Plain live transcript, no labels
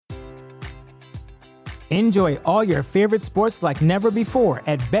Enjoy all your favorite sports like never before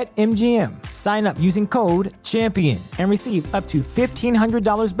at BetMGM. Sign up using code CHAMPION and receive up to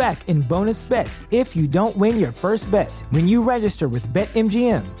 $1,500 back in bonus bets if you don't win your first bet. When you register with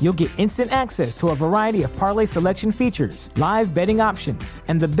BetMGM, you'll get instant access to a variety of parlay selection features, live betting options,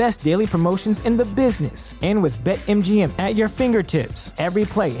 and the best daily promotions in the business. And with BetMGM at your fingertips, every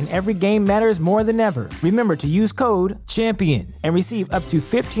play and every game matters more than ever. Remember to use code CHAMPION and receive up to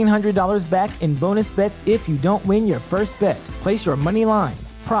 $1,500 back in bonus bets if you don't win your first bet. Place your money line,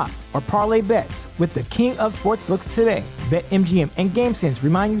 prop, or parlay bets with the king of sportsbooks today. BetMGM and GameSense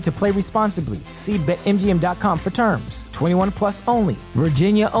remind you to play responsibly. See BetMGM.com for terms. 21 plus only.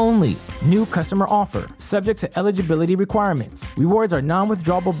 Virginia only. New customer offer. Subject to eligibility requirements. Rewards are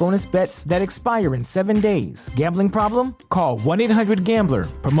non-withdrawable bonus bets that expire in 7 days. Gambling problem? Call 1-800-GAMBLER.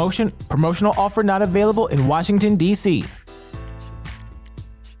 Promotional offer not available in Washington, D.C.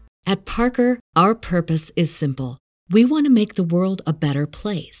 At Parker, our purpose is simple. We want to make the world a better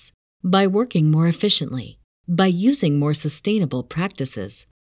place by working more efficiently, by using more sustainable practices,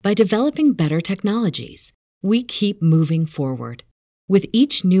 by developing better technologies. We keep moving forward. With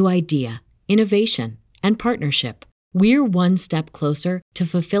each new idea, innovation, and partnership, we're one step closer to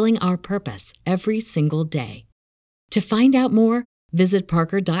fulfilling our purpose every single day. To find out more, visit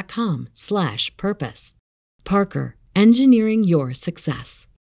parker.com/purpose. Parker, engineering your success.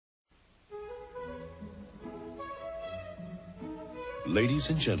 Ladies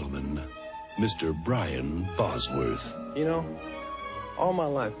and gentlemen, Mr. Brian Bosworth. You know, all my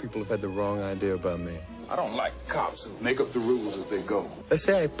life people have had the wrong idea about me. I don't like cops who make up the rules as they go. They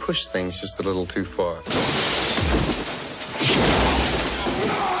say I push things just a little too far.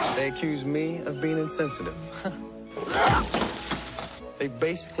 They accuse me of being insensitive. They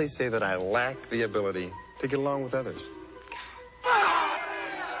basically say that I lack the ability to get along with others.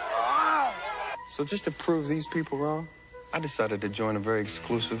 So just to prove these people wrong, I decided to join a very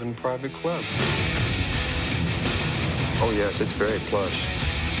exclusive and private club. Oh yes, it's very plush.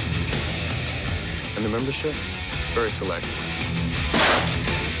 And the membership, very selective.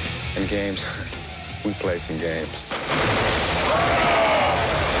 And games, we play some games.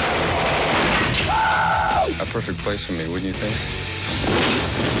 A perfect place for me, wouldn't you think?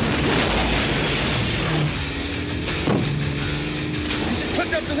 You just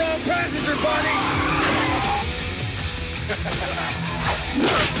picked up the wrong passenger, buddy!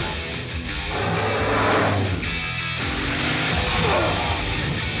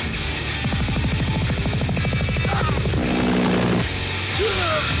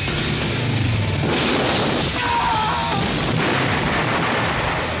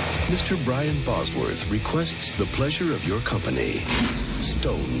 Mr. Brian Bosworth requests the pleasure of your company.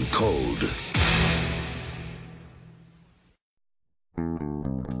 Stone Cold.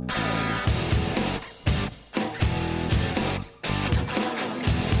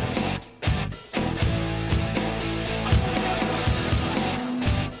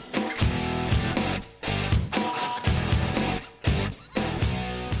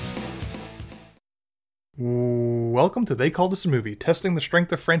 Welcome to They Called Us a Movie, testing the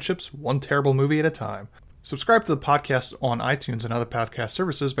strength of friendships one terrible movie at a time. Subscribe to the podcast on iTunes and other podcast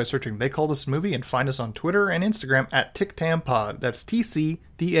services by searching They Called Us a Movie, and find us on Twitter and Instagram at TicTamPod. That's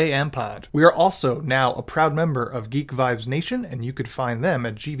TCDAM Pod. We are also now a proud member of Geek Vibes Nation, and you could find them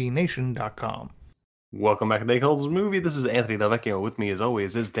at gvnation.com. Welcome back to They Called Us a Movie. This is Anthony Delvecchio. With me, as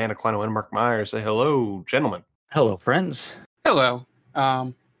always, is Dan Aquino and Mark Myers. Say hello, gentlemen. Hello, friends. Hello.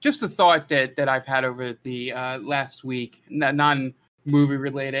 Just a thought that I've had over the last week, non-movie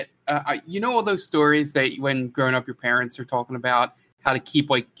related. You know all those stories that when growing up your parents are talking about how to keep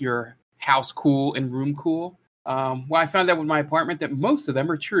like your house cool and room cool? Well, I found out with my apartment that most of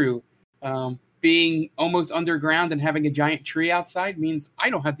them are true. Being almost underground and having a giant tree outside means I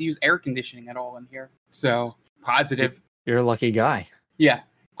don't have to use air conditioning at all in here. So, positive. You're a lucky guy. Yeah.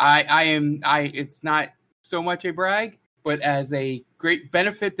 I am. It's not so much a brag, but as a great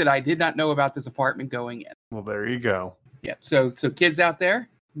benefit that I did not know about this apartment going in. Well, there you go. Yeah. So kids out there,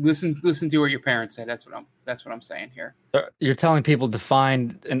 listen to what your parents say. That's what I'm saying here. You're telling people to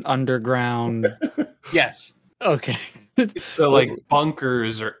find an underground. Yes. Okay. So like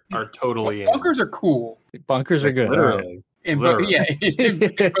bunkers are totally bunkers are cool. Bunkers are good. Literally. In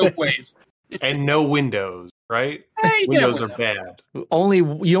both ways. And no windows, right? Hey, windows are bad. You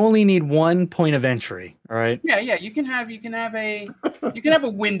only need one point of entry. All right. Yeah. You can have a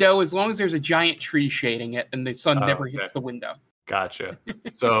window as long as there's a giant tree shading it and the sun never hits the window. Gotcha.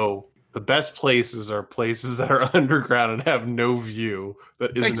 So the best places are places that are underground and have no view,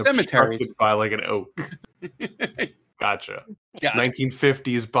 that isn't like cemeteries obstructed by like an oak. Gotcha. Yeah.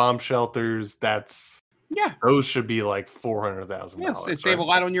 1950s bomb shelters. That's Yeah, those should be like $400,000. Yes, they save a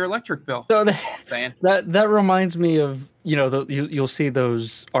lot on your electric bill. So saying. that reminds me of, you'll see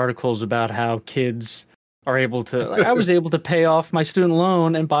those articles about how kids are able to, like, I was able to pay off my student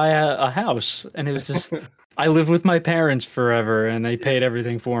loan and buy a house, and it was just I lived with my parents forever and they paid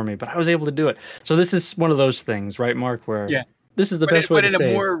everything for me, but I was able to do it. So this is one of those things, right, Mark, where this is the best way to save. But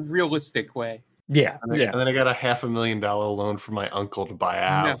in a more realistic way. Yeah, and then I got a $500,000 loan from my uncle to buy a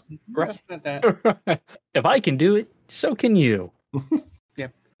house. Right. If I can do it, so can you. Yeah.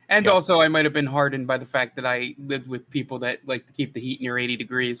 And also, I might have been hardened by the fact that I lived with people that like to keep the heat near 80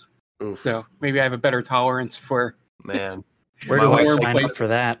 degrees. Oof. So maybe I have a better tolerance for... Man. Where do I sign up for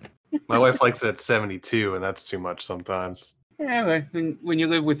that? My wife likes it at 72, and that's too much sometimes. Yeah, when you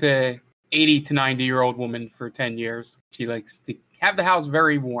live with a 80 to 90-year-old woman for 10 years, she likes to have the house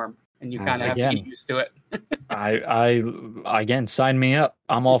very warm. And you kind of have to get used to it. I again, sign me up.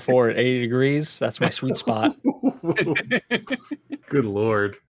 I'm all for it. 80 degrees, that's my sweet spot. Good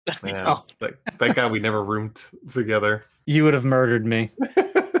Lord. Man, thank God we never roomed together. You would have murdered me.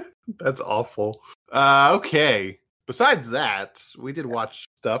 That's awful. Okay. Besides that, we did watch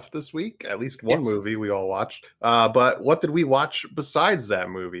stuff this week. At least one movie we all watched. But what did we watch besides that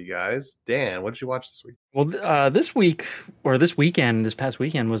movie, guys? Dan, what did you watch this week? Well, this past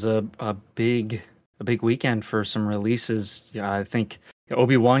weekend was a big weekend for some releases. Yeah, I think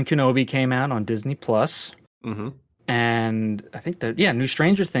Obi-Wan Kenobi came out on Disney Plus. Mm-hmm. And I think that, new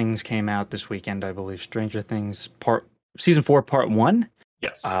Stranger Things came out this weekend, I believe. Stranger Things Season 4, Part 1.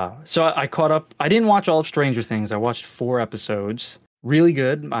 Yes. So I caught up. I didn't watch all of Stranger Things. I watched 4 episodes. Really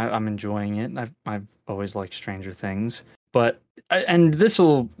good. I'm enjoying it. I've always liked Stranger Things. This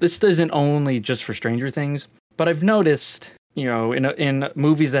isn't only just for Stranger Things, but I've noticed, in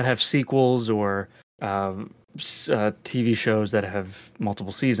movies that have sequels or TV shows that have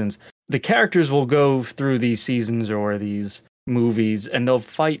multiple seasons, the characters will go through these seasons or these movies and they'll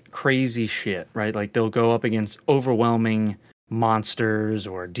fight crazy shit, right? Like they'll go up against overwhelming monsters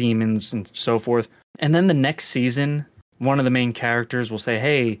or demons and so forth. And then the next season, one of the main characters will say,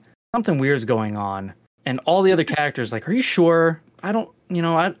 hey, something weird's going on. And all the other characters like, are you sure? I don't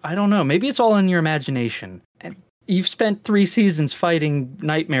know. Maybe it's all in your imagination. And you've spent 3 seasons fighting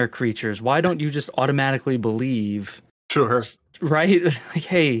nightmare creatures. Why don't you just automatically believe? Sure. Right? Like,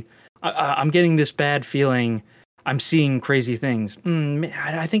 hey, I'm getting this bad feeling. I'm seeing crazy things.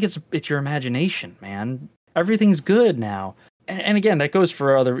 I think it's your imagination, man. Everything's good now. And again, that goes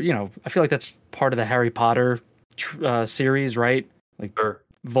for other, I feel like that's part of the Harry Potter series, right? Like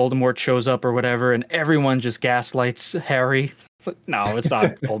Voldemort shows up or whatever, and everyone just gaslights Harry. But no, it's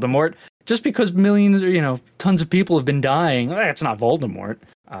not Voldemort. Just because millions or, tons of people have been dying, it's not Voldemort.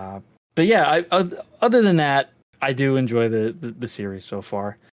 But yeah, other than that, I do enjoy the series so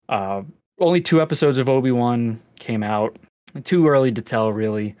far. Only 2 episodes of Obi-Wan came out. Too early to tell,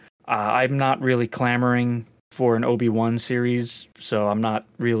 really. I'm not really clamoring for an Obi-Wan series, so I'm not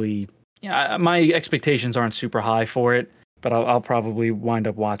really... my expectations aren't super high for it, but I'll probably wind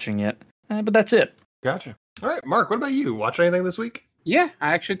up watching it. But that's it. Gotcha. All right, Mark, what about you? Watch anything this week? Yeah,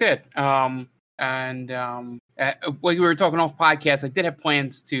 I actually did. While you were talking off podcast, I did have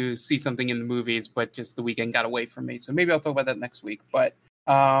plans to see something in the movies, but just the weekend got away from me. So maybe I'll talk about that next week. But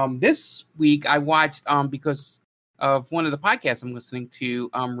this week I watched, because of one of the podcasts I'm listening to,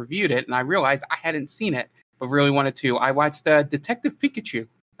 reviewed it, and I realized I hadn't seen it, but really wanted to. I watched Detective Pikachu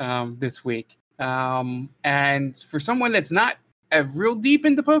this week. And for someone that's not real deep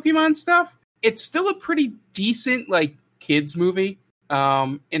into Pokemon stuff, it's still a pretty decent, kids movie.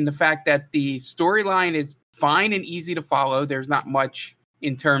 In the fact that the storyline is fine and easy to follow. There's not much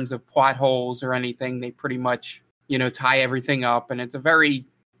in terms of plot holes or anything. They pretty much, tie everything up, and it's a very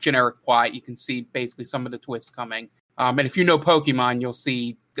generic plot. You can see basically some of the twists coming. And if you know Pokemon, you'll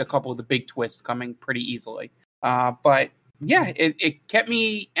see a couple of the big twists coming pretty easily. But yeah, it kept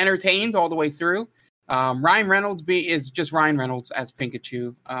me entertained all the way through. Ryan Reynolds is just Ryan Reynolds as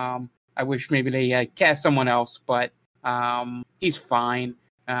Pikachu. I wish maybe they cast someone else, but he's fine.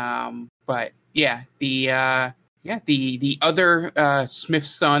 But yeah, the other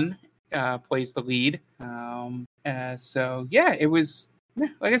Smith's son plays the lead. So yeah, it was,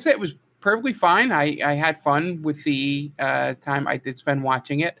 like I said, it was perfectly fine. I had fun with the time I did spend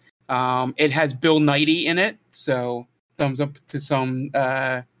watching it. It has Bill Nighy in it, so thumbs up to some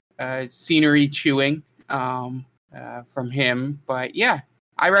scenery chewing from him. But yeah,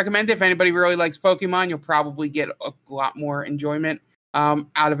 I recommend it. If anybody really likes Pokemon, you'll probably get a lot more enjoyment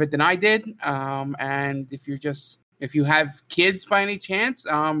out of it than I did. And if you have kids by any chance,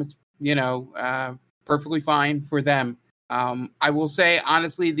 it's perfectly fine for them. I will say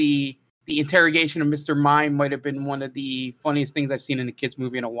honestly, the interrogation of Mr. Mime might have been one of the funniest things I've seen in a kids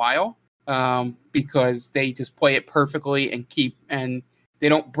movie in a while, because they just play it perfectly and they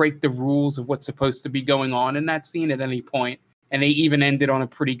don't break the rules of what's supposed to be going on in that scene at any point, and they even ended on a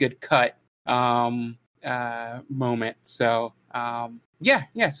pretty good cut moment. So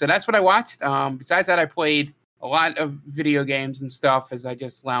so that's what I watched. Besides that, I played a lot of video games and stuff as I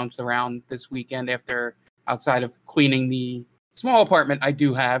just lounged around this weekend outside of cleaning the small apartment I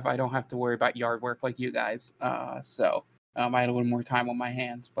do have. I don't have to worry about yard work like you guys. So I had a little more time on my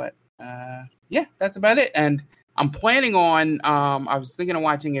hands, but that's about it. And I'm planning on, I was thinking of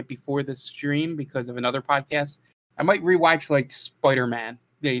watching it before the stream because of another podcast. I might rewatch like Spider-Man,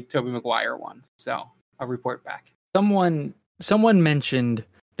 the Tobey Maguire ones. So I'll report back. Someone mentioned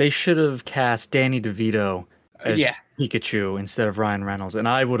they should have cast Danny DeVito as Pikachu instead of Ryan Reynolds, and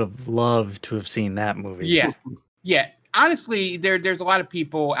I would have loved to have seen that movie. Yeah. Honestly, there's a lot of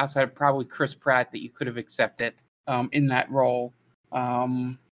people outside of probably Chris Pratt that you could have accepted in that role.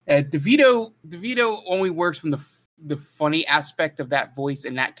 DeVito only works from the funny aspect of that voice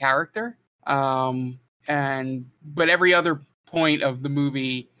and that character. But every other point of the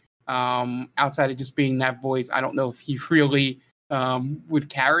movie, outside of just being that voice, I don't know if he really would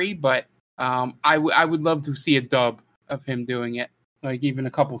carry. But I would love to see a dub of him doing it, like even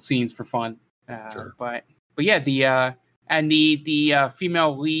a couple scenes for fun. Sure. But yeah, the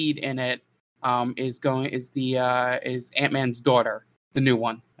female lead in it is Ant-Man's daughter, the new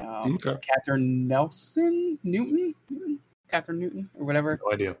one. Catherine Newton, or whatever.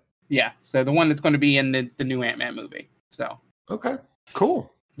 No idea. Yeah, so the one that's going to be in the new Ant-Man movie. So okay,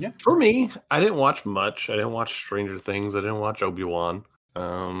 cool. Yeah. For me, I didn't watch much. I didn't watch Stranger Things. I didn't watch Obi-Wan.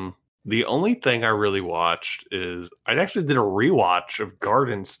 The only thing I really watched is I actually did a rewatch of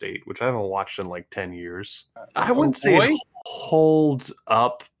Garden State, which I haven't watched in like 10 years. I wouldn't say it holds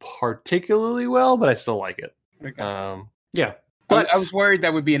up particularly well, but I still like it. Okay. Yeah. But I was worried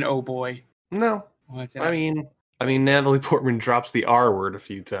that would be an oh boy. No. I mean Natalie Portman drops the R word a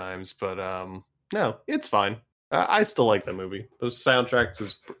few times, but no, it's fine. I still like the movie. Those soundtracks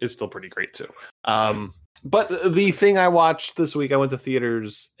is still pretty great too. But the thing I watched this week, I went to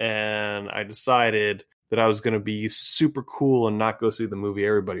theaters and I decided that I was going to be super cool and not go see the movie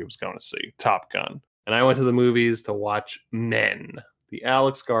everybody was going to see, Top Gun. And I went to the movies to watch Men, the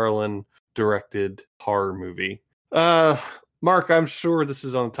Alex Garland directed horror movie. Mark, I'm sure this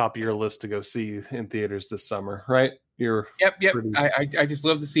is on the top of your list to go see in theaters this summer, right? Yep. I just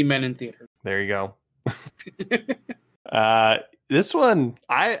love to see Men in theater. There you go. This one,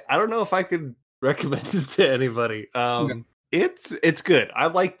 I don't know if I could recommend it to anybody. It's good. I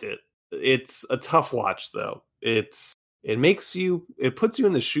liked it. It's a tough watch though. It puts you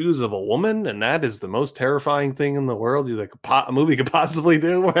in the shoes of a woman, and that is the most terrifying thing in the world a movie could possibly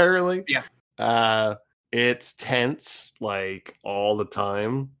do, apparently. Yeah. It's tense like all the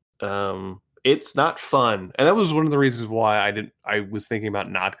time. It's not fun, and that was one of the reasons why I was thinking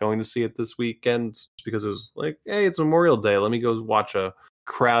about not going to see it this weekend, because it was like, hey, it's Memorial Day, let me go watch a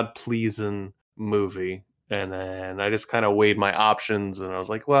crowd pleasing movie. And then I just kind of weighed my options, and I was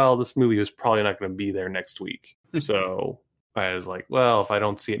like, well, this movie is probably not going to be there next week. So I was like, well, if I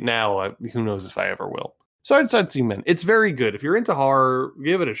don't see it now, who knows if I ever will. So I decided to see Men. It's very good. If you're into horror,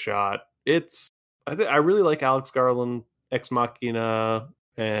 give it a shot. I really like Alex Garland, Ex Machina,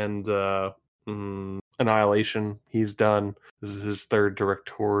 and Annihilation. He's done. This is his third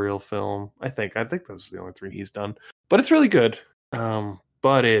directorial film. I think those are the only three he's done. But it's really good.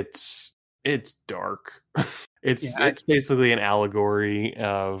 But it's dark. It's basically an allegory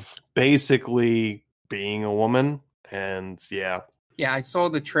of basically being a woman, and yeah, I saw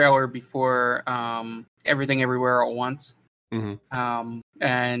the trailer before Everything Everywhere at Once. Mm-hmm.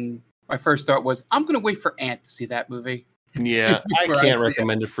 And my first thought was, I'm gonna wait for Ant to see that movie. Yeah, I can't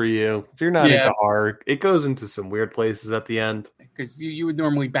recommend it for you if you're not into horror. It goes into some weird places at the end, because you would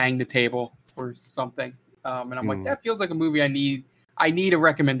normally bang the table for something, and I'm like, that feels like a movie I need a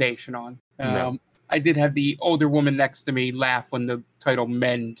recommendation on. No. I did have the older woman next to me laugh when the title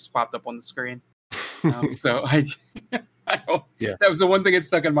Men just popped up on the screen. So that was the one thing that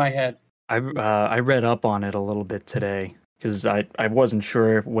stuck in my head. I read up on it a little bit today because I wasn't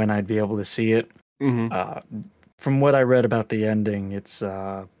sure when I'd be able to see it. Mm-hmm. From what I read about the ending, it's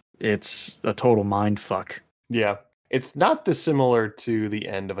a total mindfuck. Yeah. It's not dissimilar to the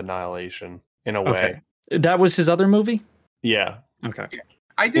end of Annihilation in a way. That was his other movie? Yeah. Okay. Yeah.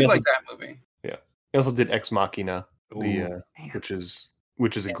 I did like that movie. Yeah. He also did Ex Machina, which is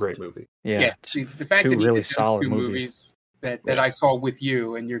a great movie. Yeah. See, the fact that he really did solid two movies that I saw with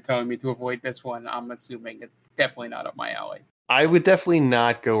you, and you're telling me to avoid this one, I'm assuming it's definitely not up my alley. I would definitely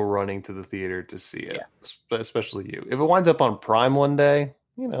not go running to the theater to see it, especially you. If it winds up on Prime one day,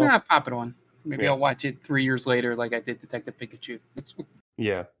 pop it on. Maybe I'll watch it 3 years later, like I did Detective Pikachu.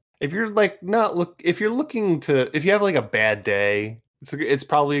 Yeah. If you're like if you have like a bad day, it's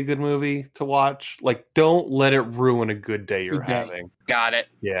probably a good movie to watch. Like, don't let it ruin a good day you're having. Got it.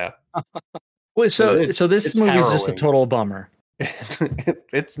 Yeah. Wait, so this movie is just a total bummer.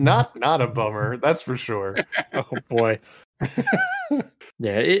 It's not a bummer, that's for sure. Oh boy.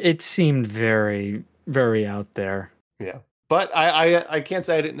 Yeah, it seemed very, very out there. Yeah, but I can't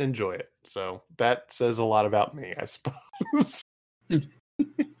say I didn't enjoy it. So that says a lot about me, I suppose.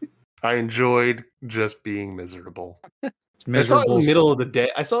 I enjoyed just being miserable. I saw it in the middle of the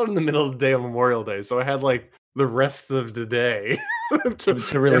day. I saw it in the middle of the day on Memorial Day, so I had like the rest of the day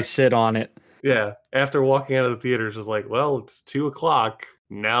to really sit on it. Yeah, after walking out of the theater, it's just like, well, it's 2:00.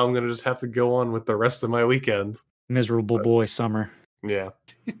 Now I'm gonna just have to go on with the rest of my weekend. Miserable boy summer. Yeah,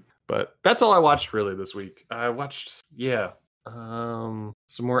 but that's all I watched really this week. I watched, some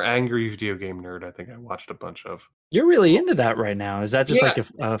more Angry Video Game Nerd. I think I watched a bunch of. You're really into that right now. Is that just like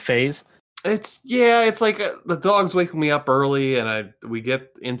a phase? It's like the dog's waking me up early, and we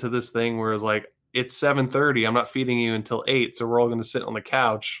get into this thing where it's like it's 7:30. I'm not feeding you until 8, so we're all going to sit on the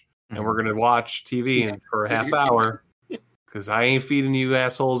couch and we're going to watch TV for a half hour because I ain't feeding you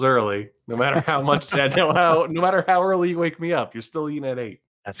assholes early. No matter how much no matter how early you wake me up, you're still eating at 8.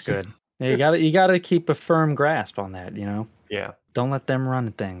 That's good. Yeah, you gotta keep a firm grasp on that. Yeah. Don't let them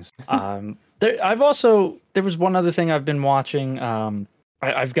run things. There was one other thing I've been watching.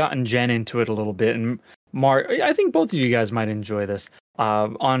 I've gotten Jen into it a little bit, and Mark, I think both of you guys might enjoy this.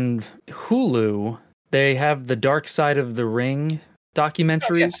 On Hulu, they have the Dark Side of the Ring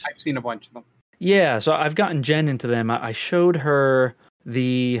documentaries. I've seen a bunch of them. Yeah, so I've gotten Jen into them. I showed her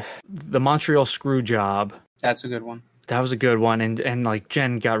the Montreal Screw Job. That's a good one. That was a good one, and like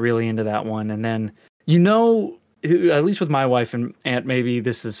Jen got really into that one, and then at least with my wife and aunt, maybe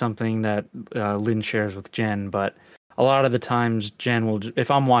this is something that Lynn shares with Jen, but a lot of the times Jen will, if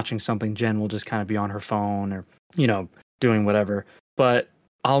I'm watching something, Jen will just kind of be on her phone or, doing whatever. But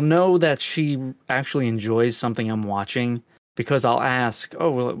I'll know that she actually enjoys something I'm watching because I'll ask,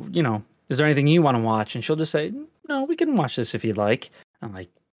 oh, well, is there anything you want to watch? And she'll just say, no, we can watch this if you'd like. I'm like,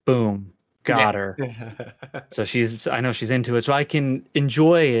 boom, got her. So I know she's into it. So I can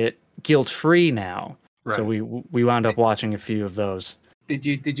enjoy it guilt-free now. Right. So we wound up watching a few of those. Did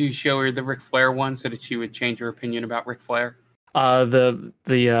you show her the Ric Flair one so that she would change her opinion about Ric Flair? The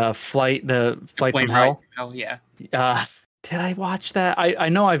flight from hell. Hell yeah. Did I watch that? I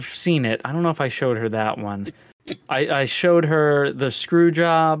know I've seen it. I don't know if I showed her that one. I showed her the Screw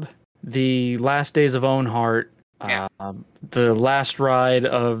Job, the Last Days of Owen Hart, the Last Ride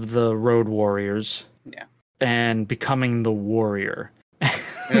of the Road Warriors, and Becoming the Warrior.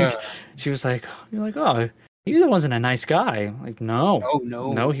 She was like, "You're like, oh, he wasn't a nice guy." I'm like,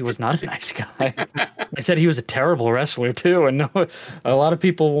 no, he was not a nice guy. I said he was a terrible wrestler too, and a lot of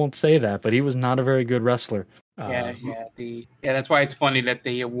people won't say that, but he was not a very good wrestler. That's why it's funny that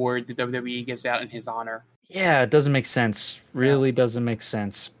the award the WWE gives out in his honor. Yeah, it doesn't make sense. Really doesn't make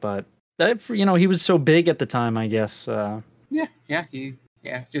sense. But he was so big at the time, I guess.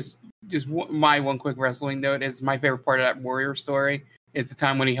 Just my one quick wrestling note is my favorite part of that Warrior story is the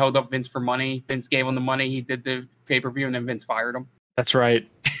time when he held up Vince for money. Vince gave him the money. He did the pay-per-view, and then Vince fired him. That's right.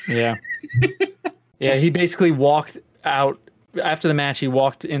 Yeah. Yeah, he basically walked out. After the match, he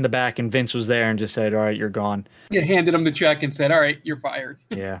walked in the back, and Vince was there and just said, all right, you're gone. Yeah, handed him the check and said, all right, you're fired.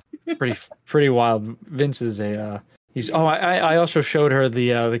 Yeah, pretty wild. Vince is I also showed her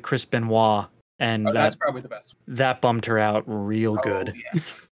the Chris Benoit, and that's probably the best. That bummed her out real good.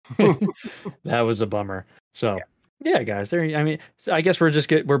 Yeah. That was a bummer. So... Yeah, guys. I guess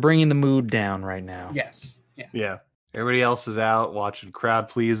we're bringing the mood down right now. Yes. Yeah. Everybody else is out watching crowd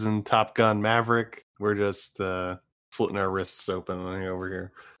pleasing Top Gun Maverick. We're just slitting our wrists open over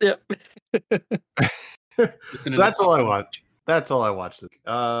here. Yep. So that's all I watched.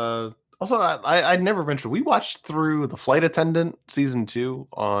 Also, I never mentioned we watched through The Flight Attendant season 2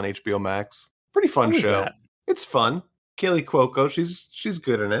 on HBO Max. Pretty fun show. It's fun. Kaylee Cuoco, she's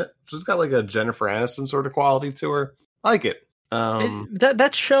good in it. She's got like a Jennifer Aniston sort of quality to her. I like it.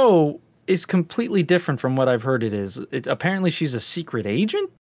 That show is completely different from what I've heard it is. Apparently she's a secret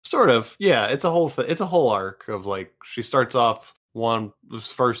agent? Sort of. Yeah, it's a whole arc of like she starts off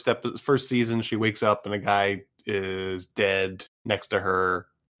first season, she wakes up and a guy is dead next to her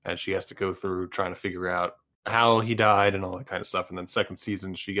and she has to go through trying to figure out how he died and all that kind of stuff. And then second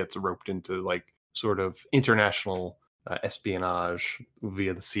season she gets roped into like sort of international espionage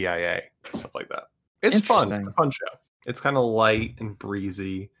via the CIA, stuff like that. It's fun. It's a fun show. It's kind of light and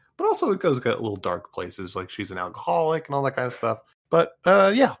breezy, but also it goes a little dark places, like she's an alcoholic and all that kind of stuff. But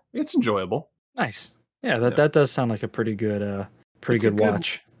yeah, it's enjoyable. Nice. Yeah, that does sound like a pretty good good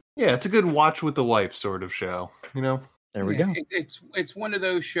watch. Yeah, it's a good watch with the wife sort of show. There we go. It's one of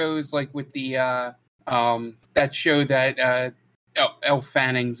those shows like with the that show that Elle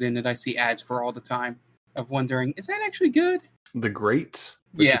Fanning's in that I see ads for all the time. Of wondering, is that actually good? The Great.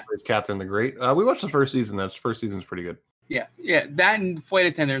 Yeah, plays Catherine the Great. We watched the first season. That first season's pretty good. Yeah. That and Flight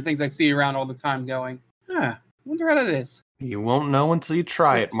Attendant are things I see around all the time. Going, I wonder how that is. You won't know until you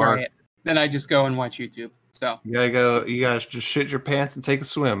try it, Mark. Then I just go and watch YouTube. So you gotta just shit your pants and take a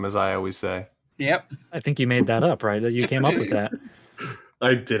swim, as I always say. Yep. I think you made that up, right? That you came up with that.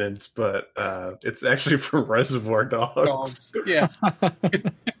 I didn't, but it's actually from Reservoir Dogs. Yeah.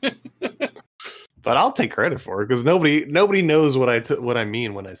 But I'll take credit for it because nobody knows what I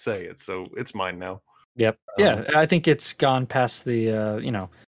mean when I say it, so it's mine now. Yep. Yeah, I think it's gone past the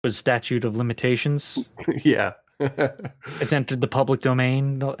was statute of limitations. Yeah. It's entered the public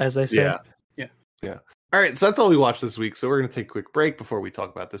domain, as they say. Yeah. All right, so that's all we watched this week. So we're going to take a quick break before we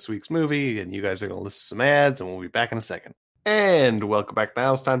talk about this week's movie, and you guys are going to listen to some ads, and we'll be back in a second. And welcome back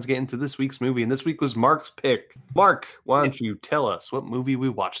now. It's time to get into this week's movie, and this week was Mark's pick. Mark, why don't you tell us what movie we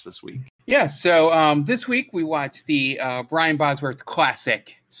watched this week? Yeah, so this week we watched the Brian Bosworth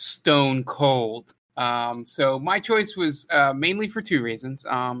classic, Stone Cold. So my choice was mainly for two reasons.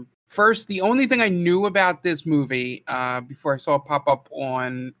 First, the only thing I knew about this movie before I saw it pop up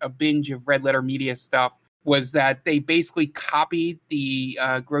on a binge of Red Letter Media stuff was that they basically copied the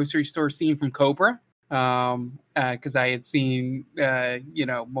grocery store scene from Cobra. Because I had seen,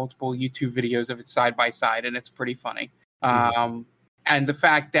 multiple YouTube videos of it side by side, and it's pretty funny. And the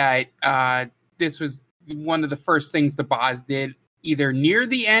fact that this was one of the first things the Boz did, either near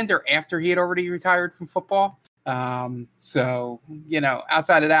the end or after he had already retired from football. So,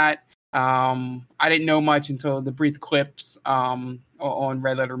 outside of that, I didn't know much until the brief clips on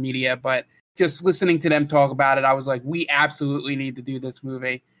Red Letter Media, but just listening to them talk about it, I was like, we absolutely need to do this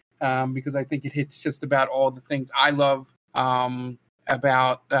movie. Because I think it hits just about all the things I love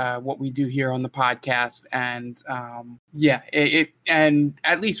about what we do here on the podcast, and and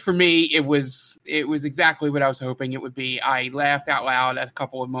at least for me, it was exactly what I was hoping it would be. I laughed out loud at a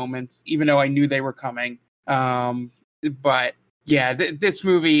couple of moments, even though I knew they were coming. But yeah, this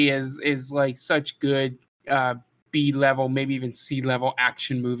movie is like such good B level, maybe even C level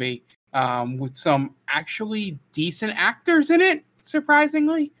action movie with some actually decent actors in it,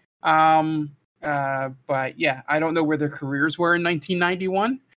 surprisingly. But yeah, I don't know where their careers were in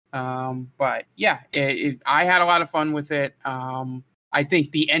 1991. But yeah, I had a lot of fun with it. I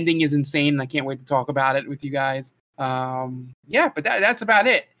think the ending is insane, and I can't wait to talk about it with you guys. But that's about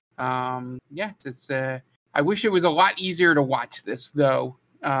it. It's I wish it was a lot easier to watch this though.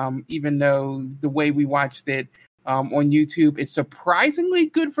 Even though the way we watched it on YouTube is surprisingly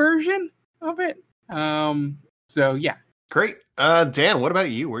good version of it. So yeah. Great. Dan, what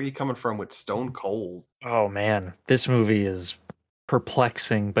about you? Where are you coming from with Stone Cold? Oh, man. This movie is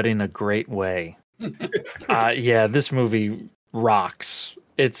perplexing, but in a great way. This movie rocks.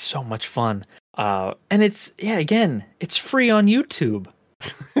 It's so much fun. And it's free on YouTube.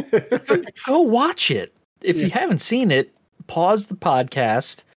 Go watch it. If you haven't seen it, pause the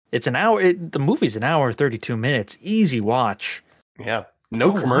podcast. It's an hour. The movie's an hour, 32 minutes. Easy watch. Yeah.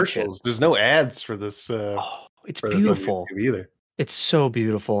 No commercials. There's no ads for this. It's beautiful. Either. It's so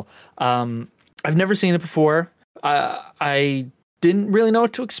beautiful. I've never seen it before. I didn't really know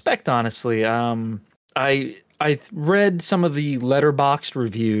what to expect, honestly. I read some of the Letterboxd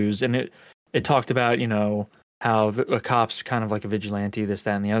reviews, and it talked about, how a cop's kind of like a vigilante, this,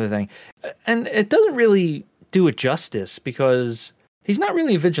 that, and the other thing. And it doesn't really do it justice because he's not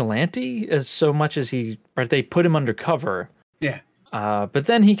really a vigilante as so much as they put him undercover. Yeah. But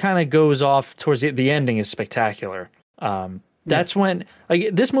then he kind of goes off towards the ending is spectacular. That's when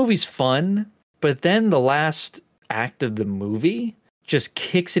this movie's fun, but then the last act of the movie just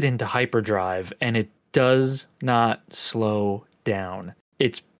kicks it into hyperdrive, and it does not slow down.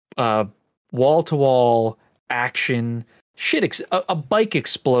 It's wall to wall action. A bike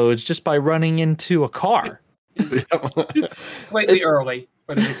explodes just by running into a car. Slightly early,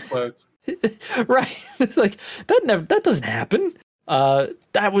 but it explodes. Right? Like that doesn't happen.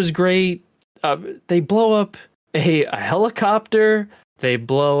 That was great. They blow up a helicopter. They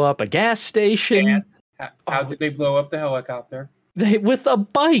blow up a gas station. How did they blow up the helicopter? With a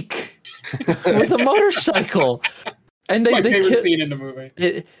bike, with a motorcycle, and It's my favorite scene in the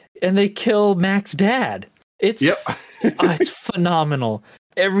movie. And they kill Mac's dad. It's it's phenomenal.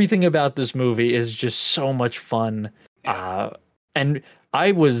 Everything about this movie is just so much fun. And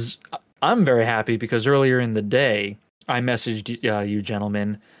I'm very happy because earlier in the day, I messaged you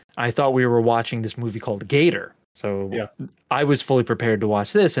gentlemen. I thought we were watching this movie called Gator. So I was fully prepared to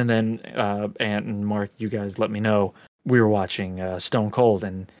watch this. And then Ant and Mark, you guys let me know we were watching Stone Cold.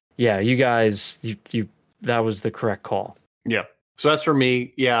 And yeah, you guys, you that was the correct call. Yeah. So that's for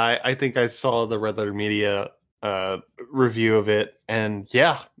me. Yeah, I think I saw the Red Letter Media review of it. And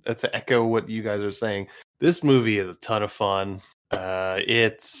yeah, to echo what you guys are saying, this movie is a ton of fun.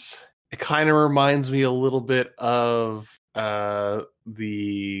 It kind of reminds me a little bit of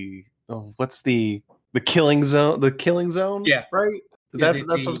what's the Killing Zone? The Killing Zone? Yeah. Right? That's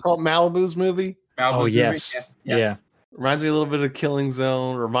what it's called, Malibu's movie? Malibu's yes. Movie? Yeah. Reminds me a little bit of Killing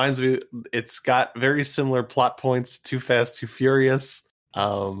Zone. Reminds me, it's got very similar plot points to Too Fast, Too Furious.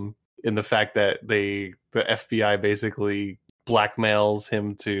 In the fact that the FBI basically blackmails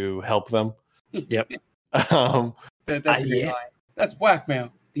him to help them. Yep. That's a good line. That's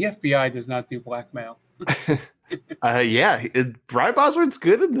blackmail. The FBI does not do blackmail. Brian Bosworth's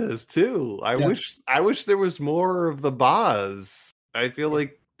good in this too. I wish there was more of the Boz. I feel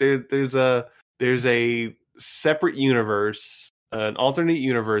like there's a separate universe, an alternate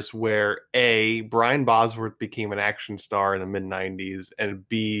universe where A, Brian Bosworth became an action star in the mid-90s, and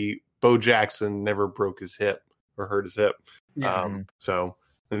B, Bo Jackson never broke his hip or hurt his hip. So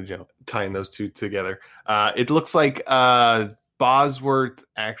tying those two together, it looks like Bosworth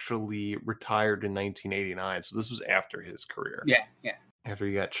actually retired in 1989, so this was after his career. Yeah. After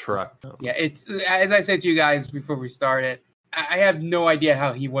he got trucked. Yeah, it's, as I said to you guys before we started, I have no idea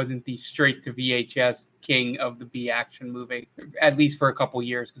how he wasn't the straight to VHS king of the B action movie, at least for a couple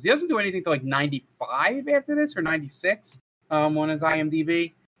years, because he doesn't do anything till like 95 after this, or 96 on his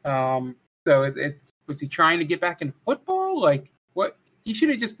IMDb. So was he trying to get back in football? Like, what? He should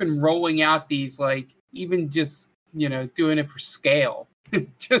have just been rolling out these, like, even just, doing it for scale.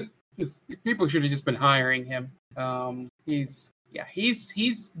 just people should have just been hiring him. He's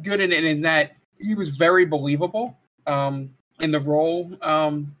good in it, in that he was very bouleveable in the role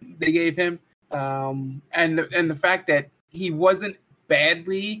they gave him, and the fact that he wasn't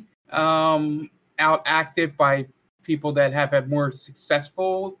badly outacted by people that have had more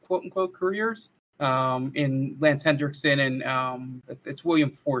successful quote unquote careers. In Lance Hendrickson and it's William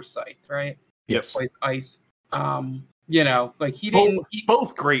Forsythe, right? Yes, plays Ice. Like he didn't.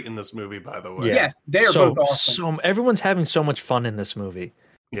 Both great in this movie, by the way. Yeah. Yes, they are both awesome. Everyone's having so much fun in this movie.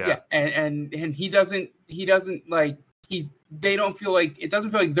 Yeah. And he doesn't like they don't feel like, it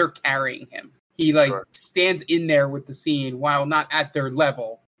doesn't feel like they're carrying him. He stands in there with the scene while not at their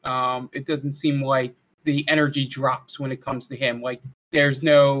level. It doesn't seem like the energy drops when it comes to him. Like there's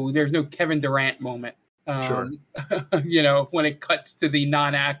no Kevin Durant moment. When it cuts to the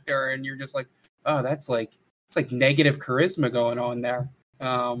non-actor and you're just like, oh, it's like negative charisma going on there.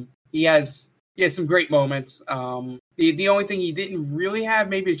 He has some great moments. The only thing he didn't really have,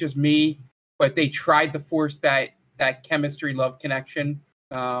 maybe it's just me, but they tried to force that chemistry love connection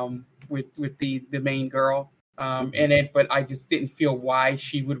with the main girl in it, but I just didn't feel why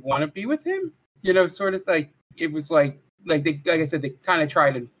she would want to be with him. Sort of like it was like I said, they kind of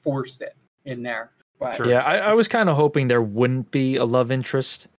tried and forced it in there. But yeah, I was kind of hoping there wouldn't be a love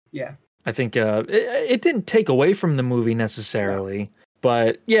interest. Yeah, I think it didn't take away from the movie necessarily,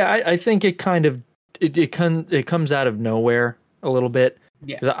 but yeah, I think it kind of it comes out of nowhere a little bit.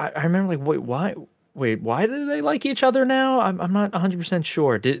 Yeah, I remember like, why do they like each other now? I'm not 100%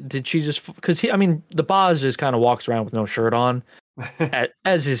 sure. Did she just, because the Boz just kind of walks around with no shirt on,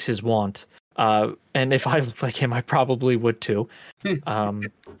 as is his wont. And if I looked like him, I probably would too.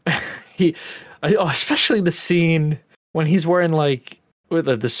 Especially the scene when he's wearing like with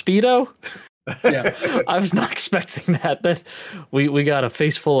the Speedo. Yeah, I was not expecting that. That we got a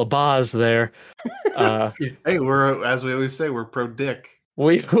face full of Boz there. Hey, we're, as we always say, we're pro dick.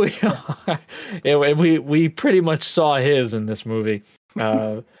 We pretty much saw his in this movie.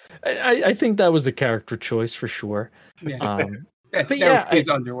 I think that was a character choice for sure. Yeah. That was his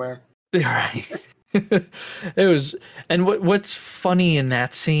underwear. Right. It was, and what's funny in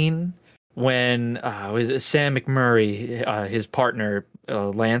that scene when Sam McMurray, his partner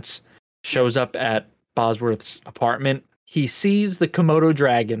Lance, shows up at Bosworth's apartment. He sees the Komodo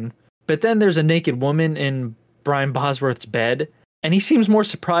dragon, but then there's a naked woman in Brian Bosworth's bed, and he seems more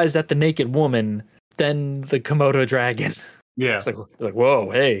surprised at the naked woman than the Komodo dragon. Yeah, it's like whoa,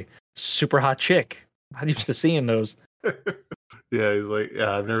 hey, super hot chick. I'm used to seeing those. Yeah, he's like,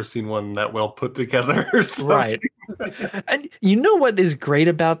 yeah, I've never seen one that well put together. Right. And you know what is great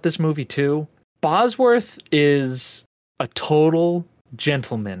about this movie too? Bosworth is a total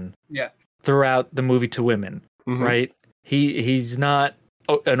gentleman. Yeah. Throughout the movie to women. right? He's not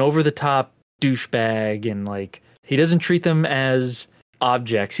an over the top douchebag, and like he doesn't treat them as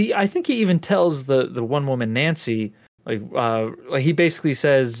objects. I think he even tells the one woman, Nancy, like he basically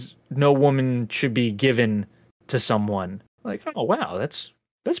says no woman should be given to someone. Like, oh wow, that's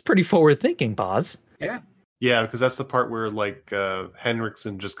pretty forward thinking, Boz. Yeah, because that's the part where like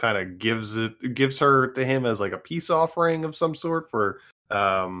Henriksen just kind of gives her to him as like a peace offering of some sort for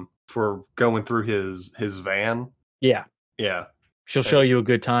going through his van. Yeah. She'll show you a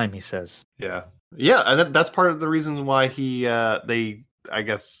good time, he says. Yeah, and that's part of the reason why I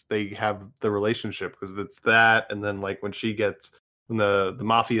guess they have the relationship, because it's that, and then like when the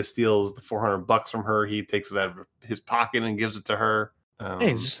mafia steals the $400 from her, he takes it out of his pocket and gives it to her. Hey,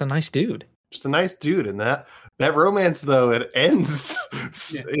 he's just a nice dude. Just a nice dude, and that romance though, it ends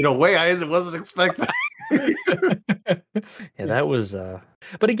in a way I wasn't expecting. Yeah, that was.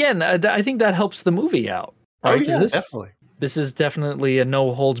 But again, I think that helps the movie out. Right? Oh yeah, definitely. This is definitely a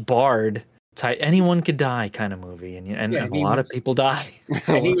no holds barred type. Anyone could die kind of movie, and a lot of people die.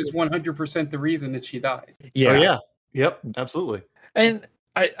 And he was 100% the reason that she dies. Yeah. Oh yeah. Yep. Absolutely. And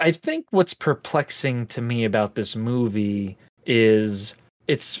I think what's perplexing to me about this movie is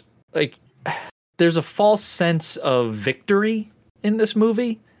it's like there's a false sense of victory in this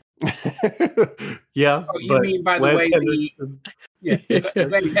movie. Yeah. Oh, you mean by the way, Lance Henriksen gets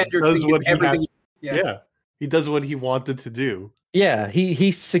everything. Yeah. He does what he wanted to do. Yeah,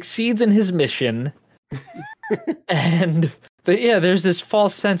 he succeeds in his mission, and there's this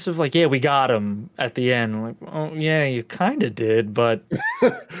false sense of like, yeah, we got him at the end. Like, oh yeah, you kind of did, but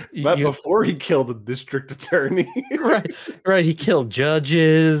before he killed the district attorney, right. He killed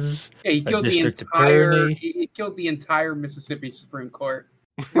judges. Yeah, he killed he killed the entire Mississippi Supreme Court,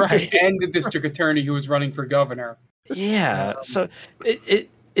 right, and the district attorney who was running for governor. Yeah, so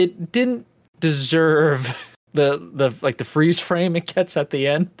it didn't deserve the freeze frame it gets at the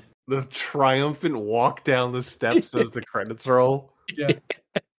end. The triumphant walk down the steps as the credits roll. Yeah.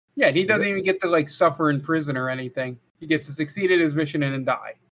 Yeah, and he doesn't even get to like suffer in prison or anything. He gets to succeed at his mission and then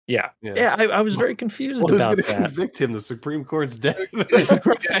die. Yeah. I was very confused about that. Convict him. The Supreme Court's dead.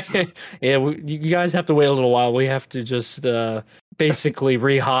 Yeah, you guys have to wait a little while. We have to just basically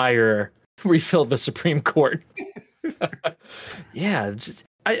refill the Supreme Court. Yeah,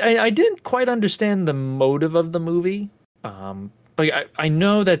 I didn't quite understand the motive of the movie. But I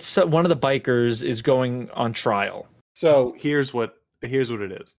know that one of the bikers is going on trial. So here's what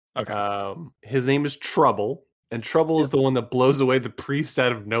it is. Okay. His name is Trouble, and Trouble is the one that blows away the priest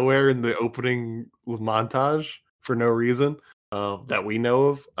out of nowhere in the opening montage for no reason that we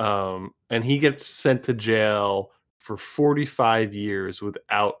know of. And he gets sent to jail for 45 years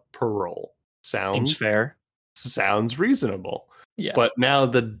without parole. Seems fair. Sounds reasonable. Yeah. But now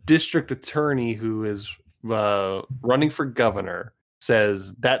the district attorney who is running for governor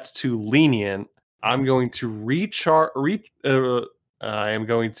says that's too lenient. I'm going to I am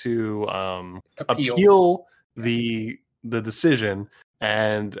going to appeal the decision,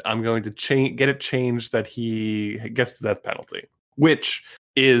 and I'm going to get it changed that he gets the death penalty, which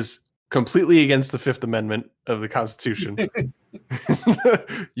is completely against the Fifth Amendment of the Constitution.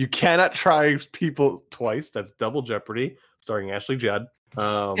 You cannot try people twice. That's double jeopardy, starring Ashley Judd.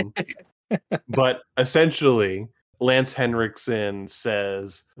 But essentially, Lance Henriksen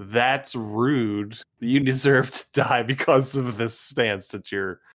says, that's rude. You deserve to die because of this stance that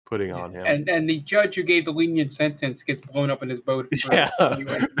you're putting on him. And the judge who gave the lenient sentence gets blown up in his boat.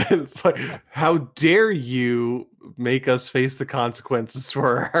 Anyway. It's like, how dare you make us face the consequences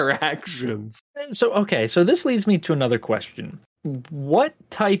for our actions? So this leads me to another question. What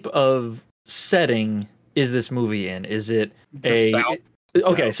type of setting is this movie in? Is it South?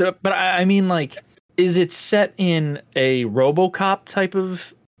 Okay, so, but I mean, like, is it set in a RoboCop type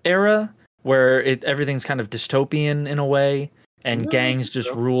of era where everything's kind of dystopian in a way, and gangs just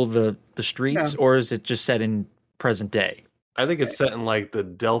rule the streets, or is it just set in present day? I think it's set in like the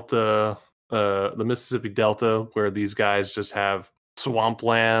Delta, the Mississippi Delta, where these guys just have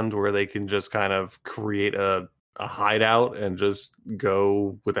swampland where they can just kind of create a hideout and just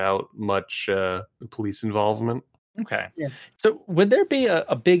go without much police involvement. Okay. Yeah. So would there be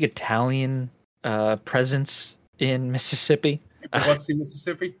a big Italian presence in Mississippi? Biloxi,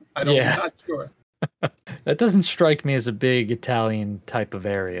 Mississippi? I'm not sure. That doesn't strike me as a big Italian type of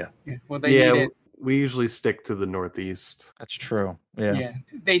area. Yeah. Well, we usually stick to the Northeast. That's true. Yeah.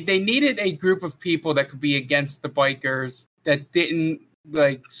 They needed a group of people that could be against the bikers that didn't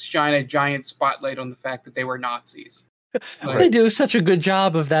like shine a giant spotlight on the fact that they were Nazis. Like, they do such a good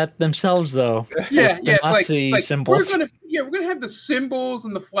job of that themselves, though. Yeah, it's Nazi like symbols. We're gonna have the symbols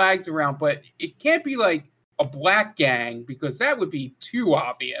and the flags around, but it can't be like a black gang because that would be too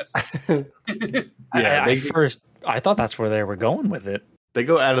obvious. I thought that's where they were going with it. They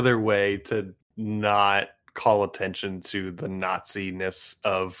go out of their way to not call attention to the Nazi-ness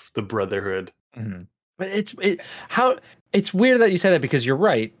of the Brotherhood. Mm-hmm. But it's weird that you say that because you're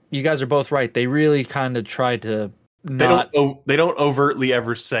right. You guys are both right. They really kind of tried to not. They don't overtly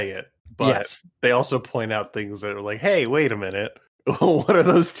ever say it, but they also point out things that are like, "Hey, wait a minute, what are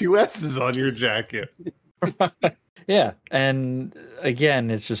those two S's on your jacket?" Yeah, and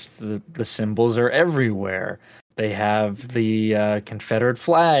again, it's just the symbols are everywhere. They have the Confederate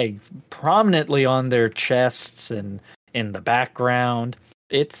flag prominently on their chests and in the background.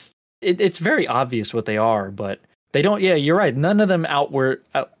 It's very obvious what they are, but they don't. Yeah, you're right. None of them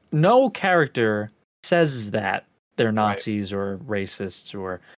no character says that they're Nazis or racists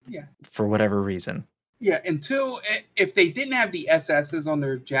or for whatever reason. Yeah, if they didn't have the SS's on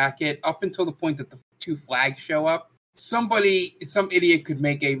their jacket up until the point that the two flags show up, some idiot could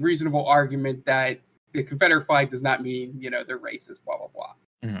make a reasonable argument that the Confederate flag does not mean, they're racist, blah, blah, blah.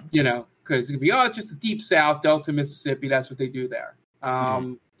 Mm-hmm. Because it could be, it's just the deep South, Delta, Mississippi, that's what they do there.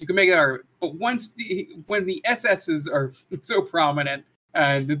 You can make that argument. But when the SS's are so prominent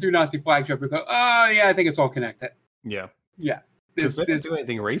and the two Nazi flags show up, you go, I think it's all connected. Yeah. Yeah. Because they didn't do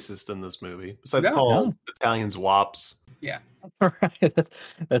anything racist in this movie besides call Italians wops. Yeah. Right.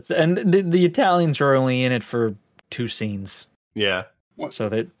 And the Italians are only in it for 2 scenes. Yeah. So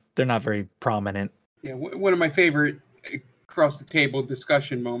they're not very prominent. Yeah. One of my favorite across the table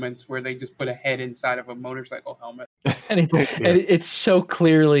discussion moments where they just put a head inside of a motorcycle helmet. And it's so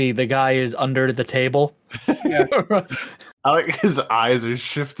clearly the guy is under the table. Yeah. I like his eyes are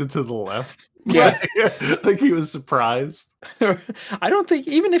shifted to the left. Yeah. Like he was surprised. I don't think,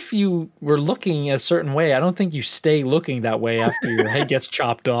 even if you were looking a certain way, I don't think you stay looking that way after your head gets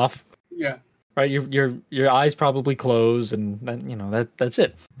chopped off. Yeah. Right? Your eyes probably close and that's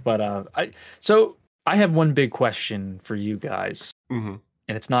it. But I have one big question for you guys. Mm-hmm.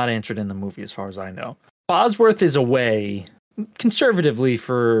 And it's not answered in the movie as far as I know. Bosworth is away conservatively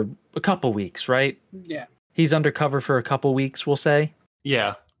for a couple weeks, right? Yeah. He's undercover for a couple weeks, we'll say.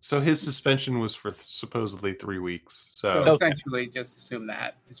 Yeah. So his suspension was for supposedly 3 weeks. So essentially, just assume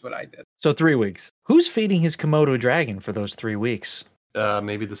that is what I did. So 3 weeks. Who's feeding his Komodo dragon for those 3 weeks?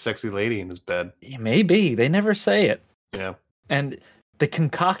 Maybe the sexy lady in his bed. Maybe. They never say it. Yeah. And the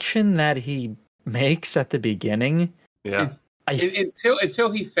concoction that he makes at the beginning. Yeah.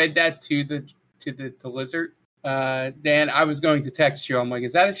 Until he fed that to the lizard, then I was going to text you. I'm like,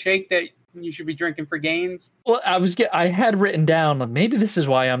 is that a shake that you should be drinking for gains? Well, I had written down, like, maybe this is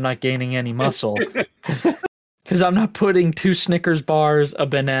why I'm not gaining any muscle. Because I'm not putting 2 Snickers bars, a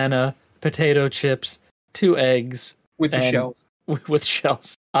banana, potato chips, 2 eggs. With the shells. With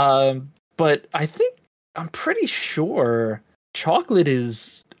shells. But I'm pretty sure chocolate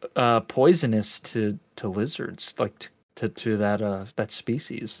is poisonous to lizards, like to that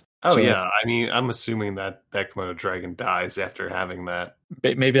species. Oh, so, yeah. I mean, I'm assuming that Komodo dragon dies after having that.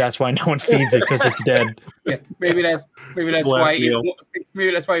 Maybe that's why no one feeds it, because it's dead. Yeah, maybe that's why he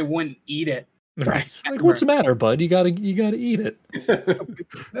wouldn't eat it. Right. Like, what's the matter, bud? You gotta eat it.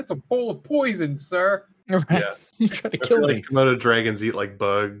 That's a bowl of poison, sir. Right. Yeah. You try to kill me. Like Komodo dragons eat like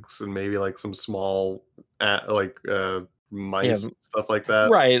bugs and maybe like some small mice and stuff like that.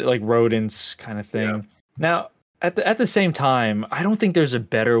 Right, like rodents kind of thing. Yeah. Now, at the same time, I don't think there's a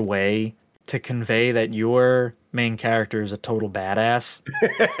better way to convey that your main character is a total badass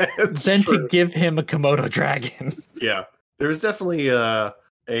than to give him a Komodo dragon. Yeah. There's definitely a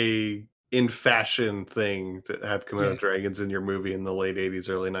in fashion thing to have Komodo dragons in your movie in the late 80s,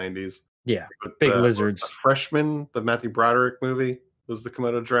 early 90s. Yeah, big lizards. The Freshman, the Matthew Broderick movie, was the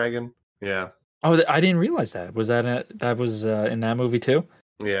Komodo dragon. Yeah. Oh, I didn't realize that. Was that in that movie too?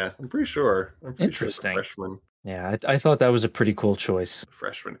 Yeah, I'm pretty sure. Interesting. Sure Freshman. Yeah, I thought that was a pretty cool choice.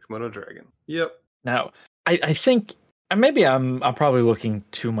 Freshman Komodo dragon. Yep. Now, I think maybe I'm probably looking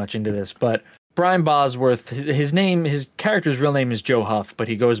too much into this, but Brian Bosworth, his character's real name is Joe Huff, but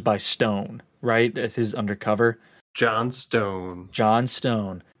he goes by Stone, right? As his undercover. John Stone.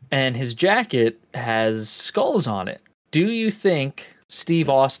 And his jacket has skulls on it. Do you think Steve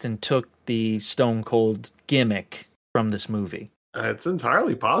Austin took the Stone Cold gimmick from this movie? It's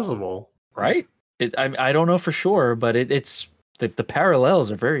entirely possible. Right? I don't know for sure, but it's the parallels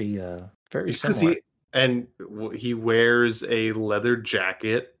are very similar. He wears a leather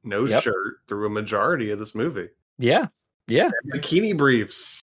jacket, no shirt, through a majority of this movie. Yeah. And bikini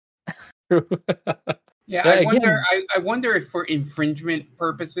briefs. Yeah, I wonder if for infringement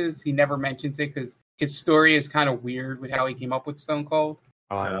purposes he never mentions it because his story is kind of weird with how he came up with Stone Cold.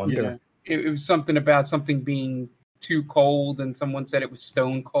 Oh, I wonder. it was something about something being too cold, and someone said it was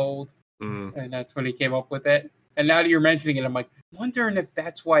stone cold, and that's when he came up with it. And now that you're mentioning it, I'm like wondering if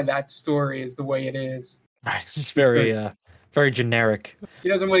that's why that story is the way it is. It's just very generic. He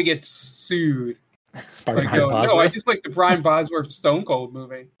doesn't want to get sued. By Like, Brian no, I Bosworth. just like the Brian Bosworth Stone Cold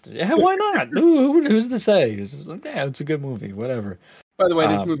movie. Yeah, why not? Who's to say? It's just like, yeah, it's a good movie. Whatever. By the way,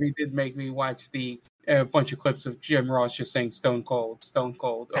 this movie did make me watch a bunch of clips of Jim Ross just saying Stone Cold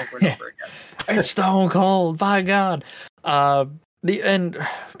over and over again. It's Stone Cold. By God. One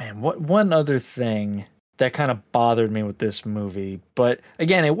other thing that kind of bothered me with this movie, but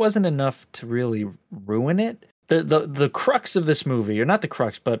again, it wasn't enough to really ruin it. The crux of this movie, or not the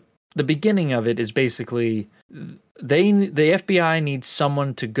crux, but the beginning of it is basically the FBI needs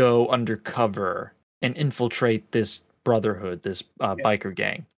someone to go undercover and infiltrate this brotherhood, this biker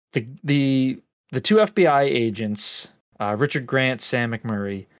gang. The two FBI agents, Richard Grant, Sam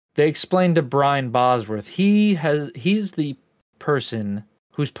McMurray, they explained to Brian Bosworth he's the person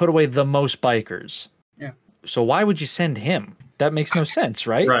who's put away the most bikers. Yeah. So why would you send him? That makes no sense,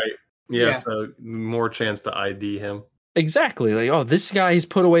 right? Right. Yeah. So more chance to ID him. Exactly. Like, oh, this guy, he's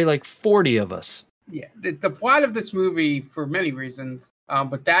put away like 40 of us. Yeah, the plot of this movie, for many reasons,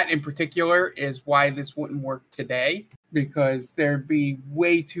 but that in particular is why this wouldn't work today, because there'd be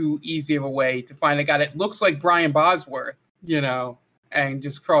way too easy of a way to find a guy that looks like Brian Bosworth, and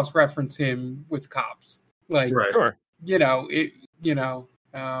just cross-reference him with cops. Like, Right. Sure. There's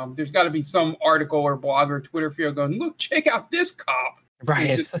got to be some article or blog or Twitter field going, look, check out this cop.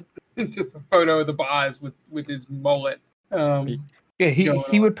 Right. Just a photo of the Boz with his mullet. Yeah,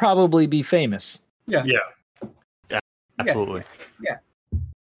 he would probably be famous. Yeah. Yeah, absolutely. Yeah.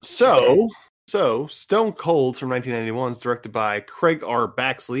 So Stone Cold from 1991 is directed by Craig R.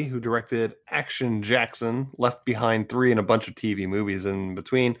 Baxley, who directed Action Jackson, Left Behind 3, and a bunch of TV movies in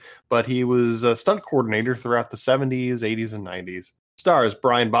between. But he was a stunt coordinator throughout the 70s, 80s, and 90s. Stars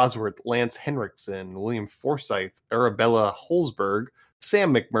Brian Bosworth, Lance Henriksen, William Forsythe, Arabella Holzberg,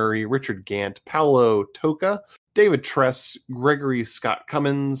 Sam McMurray, Richard Gant, Paolo Toca, David Tress, Gregory Scott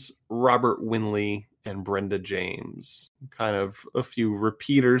Cummins, Robert Winley, and Brenda James. Kind of a few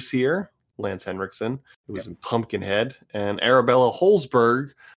repeaters here. Lance Henriksen, who was in Pumpkinhead, and Arabella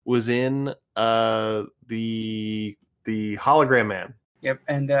Holzberg was in the Hologram Man. Yep,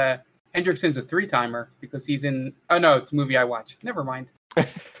 and Hendrickson's a 3-timer because he's in... Oh, no, it's a movie I watched. Never mind.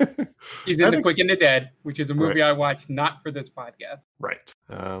 He's in The Quick and the Dead, which is a movie I watched not for this podcast. Right.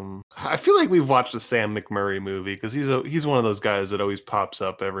 I feel like we've watched the Sam McMurray movie because he's one of those guys that always pops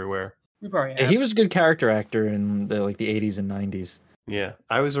up everywhere. We probably have. Yeah, he was a good character actor in the 80s and 90s. Yeah,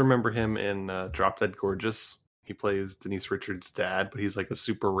 I always remember him in Drop Dead Gorgeous. He plays Denise Richards' dad, but he's like a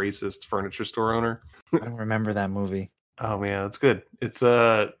super racist furniture store owner. I don't remember that movie. Oh man, that's good. It's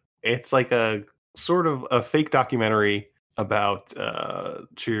like a sort of a fake documentary about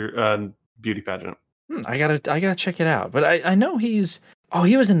beauty pageant. I gotta check it out. But I know he was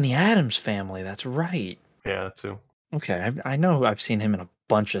in the Addams Family. That's right. Yeah, that too. Okay, I know I've seen him in a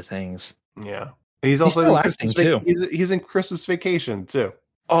bunch of things. Yeah, he's also still in acting too. He's in Christmas Vacation too.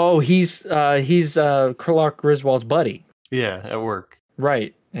 Oh, he's Clark Griswold's buddy. Yeah, at work.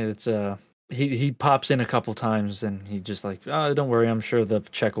 Right. It's he pops in a couple times and he just like, oh, don't worry, I'm sure the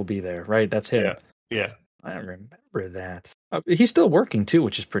check will be there. Right, that's him. Yeah. I remember that. He's still working too,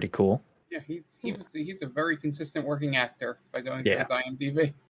 which is pretty cool. Yeah, he's a very consistent working actor by going through his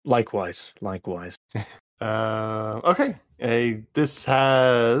IMDb. Likewise. Okay. This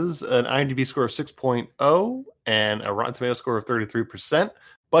has an IMDb score of 6.0 and a Rotten Tomato score of 33%.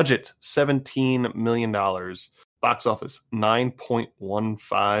 Budget $17 million. Box office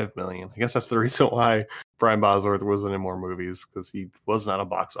 $9.15 million. I guess that's the reason why Brian Bosworth wasn't in more movies, because he was not a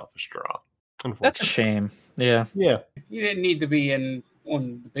box office draw. That's a shame. Yeah. Yeah. He didn't need to be on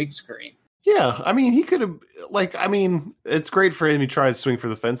the big screen. Yeah, I mean, he could have, it's great for him. He tried to swing for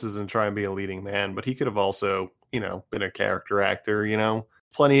the fences and try and be a leading man, but he could have also, been a character actor,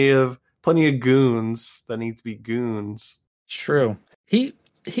 plenty of goons that need to be goons. True. He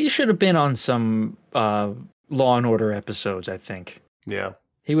should have been on some Law and Order episodes, I think. Yeah.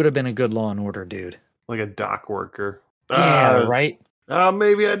 He would have been a good Law and Order dude. Like a dock worker. Yeah, right?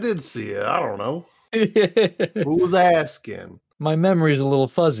 Maybe I did see it. I don't know. Who's asking? My memory's a little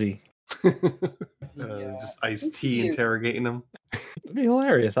fuzzy. Just Ice-T interrogating him. It'd be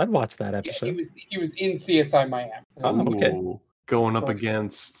hilarious. I'd watch that episode. Yeah, he was in CSI Miami. Okay. Going up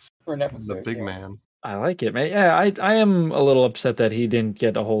against for an episode, the big man. I like it, man. Yeah, I am a little upset that he didn't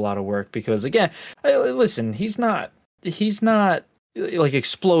get a whole lot of work because, again, listen, he's not like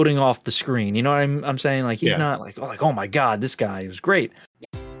exploding off the screen. You know what I'm saying? Like he's not like oh my god, this guy was great.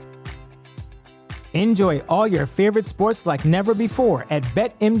 Enjoy all your favorite sports like never before at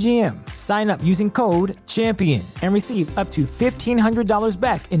BetMGM. Sign up using code CHAMPION and receive up to $1,500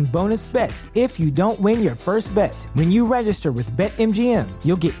 back in bonus bets if you don't win your first bet. When you register with BetMGM,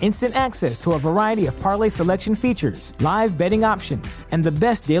 you'll get instant access to a variety of parlay selection features, live betting options, and the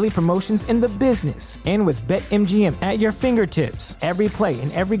best daily promotions in the business. And with BetMGM at your fingertips, every play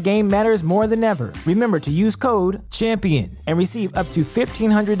and every game matters more than ever. Remember to use code CHAMPION and receive up to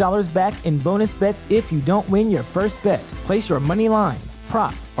 $1,500 back in bonus bets if you don't win your first bet. Place your money line,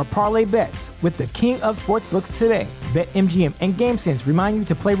 prop, or parlay bets with the king of sportsbooks today. BetMGM and GameSense remind you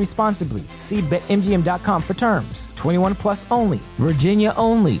to play responsibly. See BetMGM.com for terms. 21 plus only. Virginia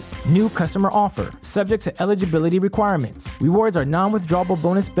only. New customer offer. Subject to eligibility requirements. Rewards are non-withdrawable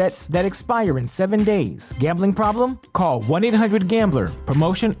bonus bets that expire in 7 days. Gambling problem? Call 1-800-GAMBLER.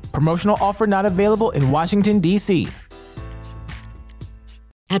 Promotional offer not available in Washington, D.C.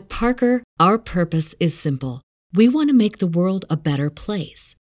 At Parker, our purpose is simple. We want to make the world a better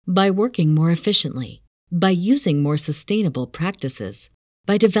place by working more efficiently, by using more sustainable practices,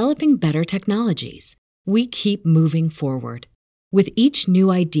 by developing better technologies. We keep moving forward. With each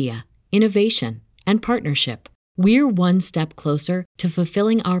new idea, innovation, and partnership, we're one step closer to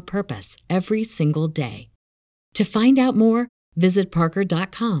fulfilling our purpose every single day. To find out more, visit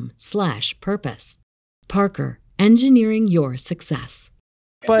parker.com/purpose. Parker, engineering your success.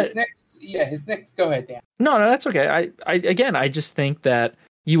 But his next. Go ahead, Dan. No, that's okay. I just think that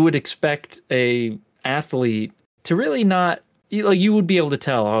you would expect a athlete to really not. You would be able to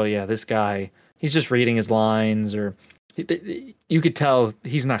tell. Oh yeah, this guy. He's just reading his lines, or you could tell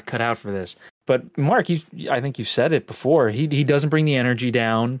he's not cut out for this. But Mark, I think you said it before. He doesn't bring the energy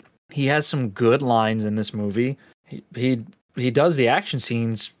down. He has some good lines in this movie. He does the action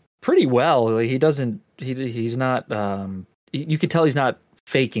scenes pretty well. He doesn't. He's not. You could tell he's not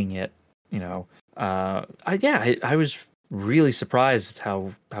faking it, I was really surprised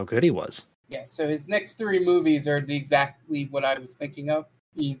how good he was. Yeah, so his next 3 movies are exactly what I was thinking of.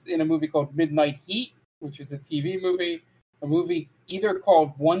 He's in a movie called Midnight Heat, which is a TV movie, a movie either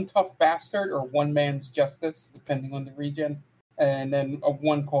called One Tough Bastard or One Man's Justice, depending on the region, and then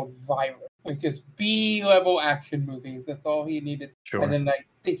one called Viral, which is B-level action movies. That's all he needed. Sure. And then I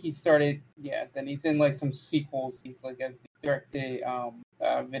think he started, then he's in like some sequels. He's like as the directed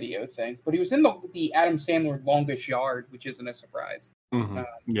video thing. But he was in the Adam Sandler Longest Yard, which isn't a surprise. Mm-hmm.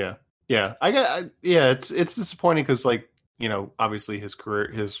 It's disappointing because obviously his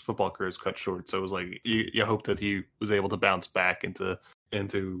football career is cut short. So it was like you hope that he was able to bounce back into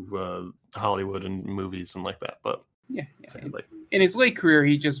Hollywood and movies and like that. But sadly. In his late career,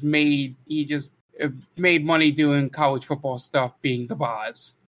 he just made money doing college football stuff, being the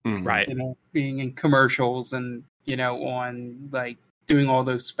boss, right? Being in commercials and on like doing all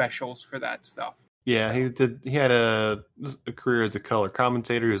those specials for that stuff. Yeah, he did. He had a career as a color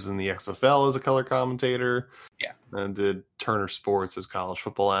commentator. He was in the XFL as a color commentator. Yeah, and did Turner Sports as college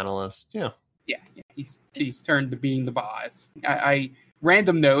football analyst. Yeah. He's turned to being the boss. I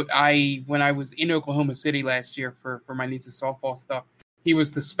random note. When I was in Oklahoma City last year for my niece's softball stuff, he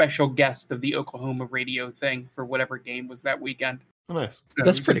was the special guest of the Oklahoma radio thing for whatever game was that weekend. Oh, nice. So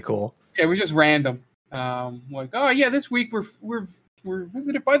that's pretty cool. Yeah, it was just random. This week we're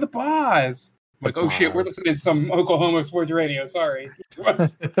visited by the boss. Like, oh shit, we're listening to some Oklahoma sports radio. Sorry.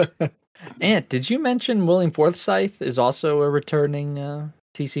 Aunt, did you mention William Forsythe is also a returning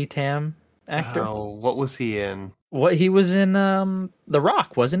TC Tam actor? Oh, what was he in? He was in The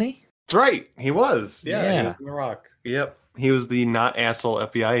Rock, wasn't he? That's right. He was. Yeah, he was in The Rock. Yep. He was the not asshole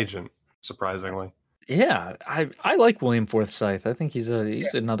FBI agent, surprisingly. Yeah, I like William Forsythe. I think he's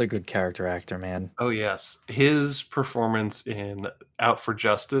another good character actor, man. Oh yes, his performance in Out for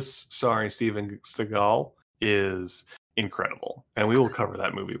Justice, starring Steven Seagal, is incredible, and we will cover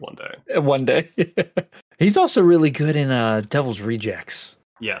that movie one day. One day. He's also really good in Devil's Rejects.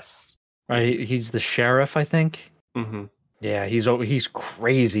 Yes, right. He's the sheriff, I think. Mm-hmm. Yeah, he's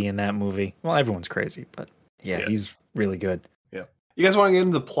crazy in that movie. Well, everyone's crazy, but yeah, he's really good. Yeah. You guys want to get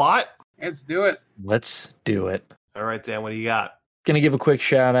into the plot? Let's do it. Let's do it. All right, Dan, what do you got? Going to give a quick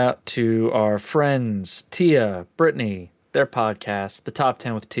shout out to our friends, Tia, Brittany, their podcast, The Top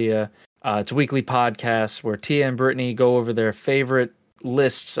 10 with Tia. It's a weekly podcast where Tia and Brittany go over their favorite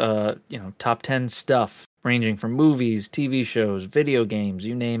lists, top 10 stuff, ranging from movies, TV shows, video games,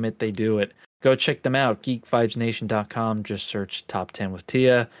 you name it, they do it. Go check them out, geekvibesnation.com. Just search Top 10 with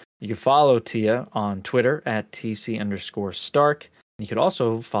Tia. You can follow Tia on Twitter at TC_Stark. You could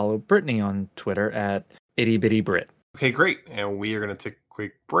also follow Brittany on Twitter at IttyBittyBrit. Okay, great. And we are going to take a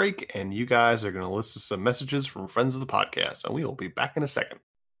quick break, and you guys are going to listen to some messages from friends of the podcast, and we will be back in a second.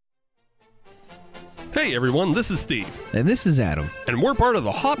 Hey everyone, this is Steve. And this is Adam. And we're part of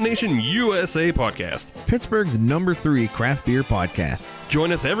the Hop Nation USA podcast, Pittsburgh's #3 craft beer podcast.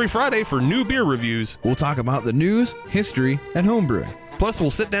 Join us every Friday for new beer reviews. We'll talk about the news, history, and homebrewing. Plus, we'll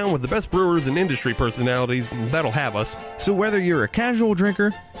sit down with the best brewers and industry personalities that'll have us. So whether you're a casual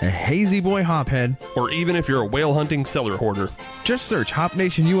drinker, a hazy boy hophead, or even if you're a whale hunting cellar hoarder, just search Hop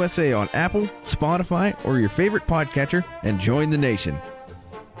Nation USA on Apple, Spotify, or your favorite podcatcher and join the nation.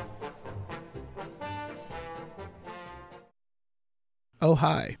 Oh,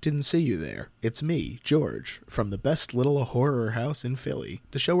 hi. Didn't see you there. It's me, George, from the best little horror house in Philly,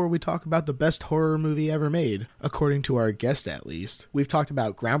 the show where we talk about the best horror movie ever made, according to our guest at least. We've talked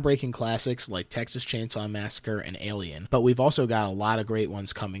about groundbreaking classics like Texas Chainsaw Massacre and Alien, but we've also got a lot of great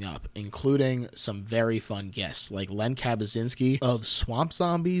ones coming up, including some very fun guests like Len Kabaczynski of Swamp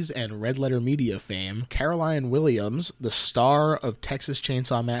Zombies and Red Letter Media fame, Caroline Williams, the star of Texas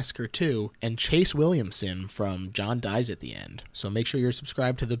Chainsaw Massacre 2, and Chase Williamson from John Dies at the End. So make sure you're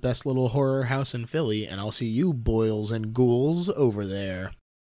subscribed to the best little horror house in Philly, and I'll see you boils and ghouls over there.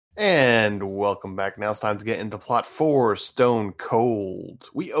 And welcome back. Now it's time to get into plot 4, Stone Cold.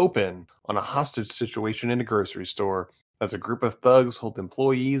 We open on a hostage situation in a grocery store as a group of thugs hold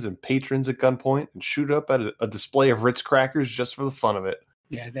employees and patrons at gunpoint and shoot up at a display of Ritz crackers just for the fun of it.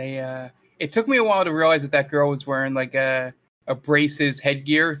 Yeah, it took me a while to realize that girl was wearing like a braces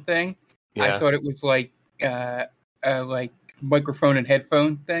headgear thing. Yeah. I thought it was like microphone and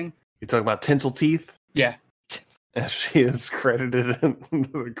headphone thing. You talking about Tinsel Teeth? Yeah. As she is credited in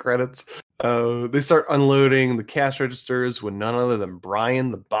the credits. They start unloading the cash registers when none other than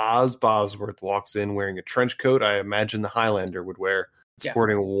Brian the Boz Bosworth walks in wearing a trench coat I imagine the Highlander would wear,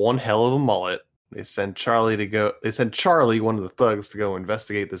 sporting one hell of a mullet. They send Charlie, one of the thugs, to go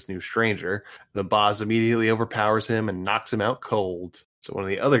investigate this new stranger. The Boz immediately overpowers him and knocks him out cold. So one of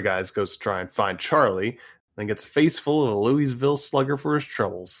the other guys goes to try and find Charlie, then gets a face full of a Louisville slugger for his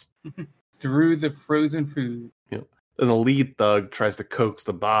troubles. Through the frozen food. Yep. Then the lead thug tries to coax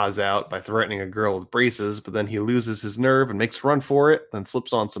the Boz out by threatening a girl with braces, but then he loses his nerve and makes a run for it, then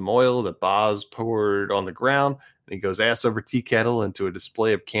slips on some oil that Boz poured on the ground, and he goes ass over tea kettle into a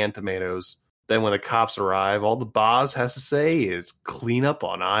display of canned tomatoes. Then when the cops arrive, all the Boz has to say is clean up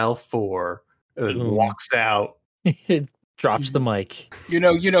on aisle 4, and then walks out. Drops the mic. You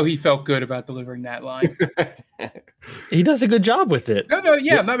know, he felt good about delivering that line. He does a good job with it. No,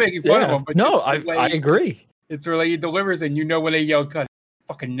 I'm not making fun of him. But no, I agree. It's really he delivers, and when they yell cut,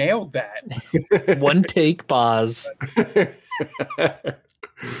 fucking nailed that. One take, Boz.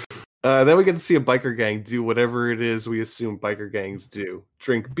 Then we get to see a biker gang do whatever it is we assume biker gangs do: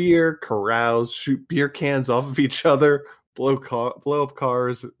 drink beer, carouse, shoot beer cans off of each other, blow up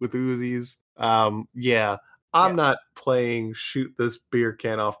cars with Uzis. I'm not playing shoot this beer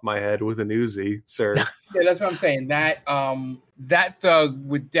can off my head with an Uzi, sir. Yeah, that's what I'm saying. That thug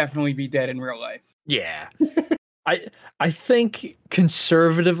would definitely be dead in real life. Yeah. I think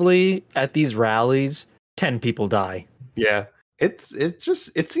conservatively at these rallies, 10 people die. Yeah. It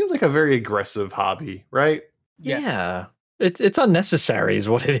seems like a very aggressive hobby, right? Yeah. It's unnecessary is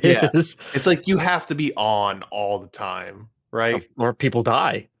what it is. It's like you have to be on all the time, right? Or people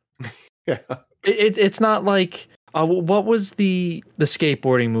die. Yeah. It's not like what was the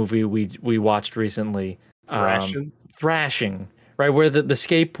skateboarding movie we watched recently? Thrashing, right? Where the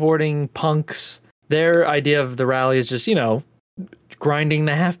skateboarding punks, their idea of the rally is just, grinding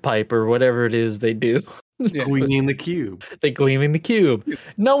the half pipe or whatever it is they do. Gleaming the cube. Gleaming the cube.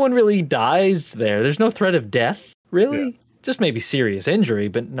 No one really dies there. There's no threat of death, really. Yeah. Just maybe serious injury,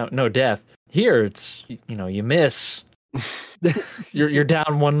 but no death. Here, it's you miss. you're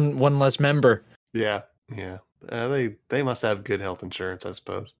down one less member. Yeah. They must have good health insurance, I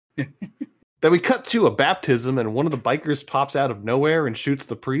suppose. Then we cut to a baptism, and one of the bikers pops out of nowhere and shoots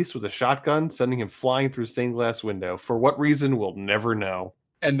the priest with a shotgun, sending him flying through a stained glass window. For what reason, we'll never know.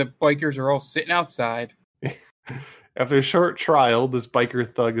 And the bikers are all sitting outside. After a short trial, this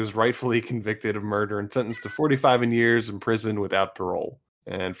biker thug is rightfully convicted of murder and sentenced to 45 years in prison without parole.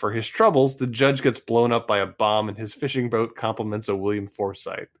 And for his troubles, the judge gets blown up by a bomb, and his fishing boat compliments a William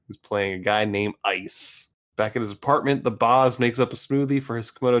Forsythe, who's playing a guy named Ice. Back at his apartment, the Boz makes up a smoothie for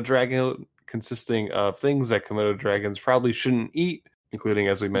his Komodo dragon, consisting of things that Komodo dragons probably shouldn't eat, including,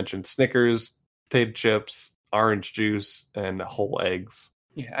 as we mentioned, Snickers, potato chips, orange juice, and whole eggs.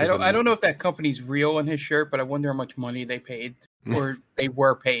 Yeah, I don't know if that company's real on his shirt, but I wonder how much money they paid, or they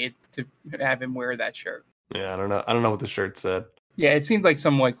were paid to have him wear that shirt. Yeah, I don't know what the shirt said. Yeah, it seemed like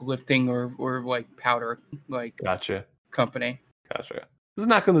some lifting or powder Gotcha. company. Gotcha. There's a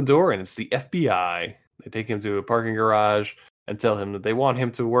knock on the door, and it's the FBI. They take him to a parking garage. and tell him that they want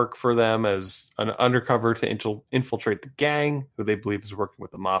him to work for them as an undercover to infiltrate the gang, who they believe is working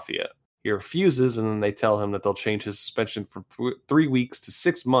with the mafia. He refuses, and then they tell him that they'll change his suspension from 3 weeks to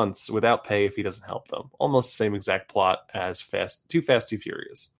 6 months without pay if he doesn't help them. Almost the same exact plot as Too Fast, Too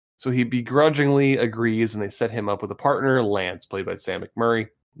Furious. So he begrudgingly agrees, and they set him up with a partner, Lance, played by Sam McMurray.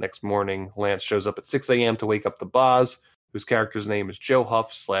 Next morning, Lance shows up at 6 a.m. to wake up the boss, whose character's name is Joe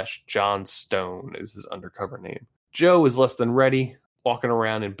Huff / John Stone is his undercover name. Joe is less than ready, walking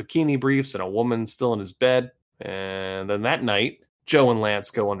around in bikini briefs and a woman still in his bed. And then that night, Joe and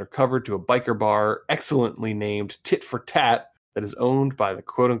Lance go undercover to a biker bar excellently named Tit for Tat that is owned by the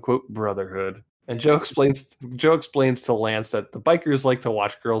quote-unquote Brotherhood. And Joe explains to Lance that the bikers like to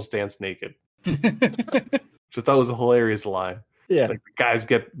watch girls dance naked. Which I thought was a hilarious line. Yeah. It's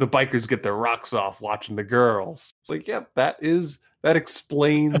like the bikers get their rocks off watching the girls. It's like, yep, that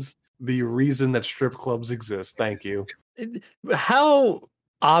explains the reason that strip clubs exist. Thank you. How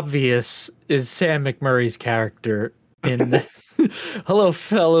obvious is Sam McMurray's character in the hello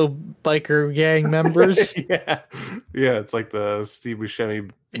fellow biker gang members? Yeah, it's like the Steve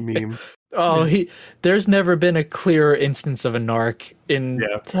Buscemi meme. Oh, there's never been a clearer instance of a narc in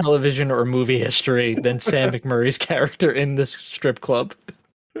television or movie history than Sam McMurray's character in this strip club.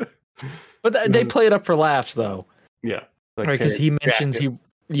 But they play it up for laughs, though. Yeah, because he mentions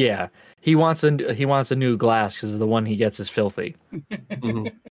he wants a new glass because the one he gets is filthy. Mm-hmm.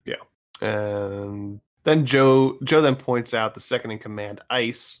 Yeah, and then Joe then points out the second in command,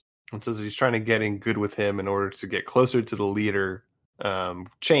 Ice, and says he's trying to get in good with him in order to get closer to the leader,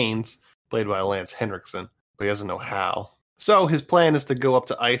 Chains, played by Lance Henriksen, but he doesn't know how. So his plan is to go up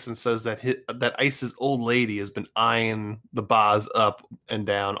to Ice and says that that Ice's old lady has been eyeing the Boz up and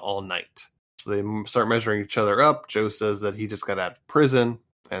down all night. So they start measuring each other up. Joe says that he just got out of prison,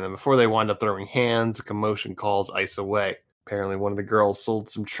 and then before they wind up throwing hands, a commotion calls Ice away. Apparently one of the girls sold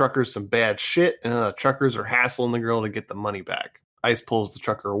some truckers some bad shit, and the truckers are hassling the girl to get the money back. Ice pulls the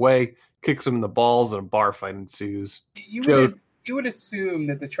trucker away, kicks him in the balls, and a bar fight ensues. You would assume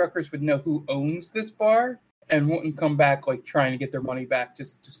that the truckers would know who owns this bar and wouldn't come back like trying to get their money back.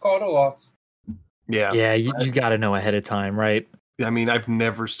 Just call it a loss. Yeah. Yeah, you got to know ahead of time, right? I mean, I've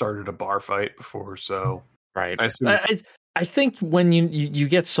never started a bar fight before, so right. I think when you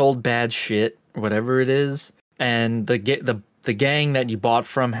get sold bad shit, whatever it is, and the gang that you bought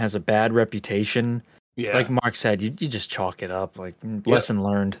from has a bad reputation, like Mark said, you just chalk it up, like lesson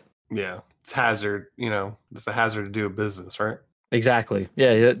learned. Yeah, it's hazard. It's a hazard to do a business, right? Exactly.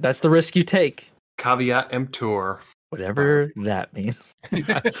 Yeah, that's the risk you take. Caveat emptor. Whatever that means.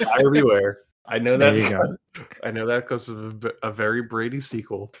 Buyer beware. I know that. There you go. I know that because of a very Brady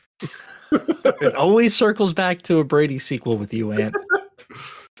sequel. It always circles back to a Brady sequel with you, Ant.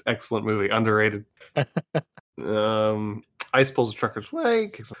 Excellent movie, underrated. Ice pulls the trucker's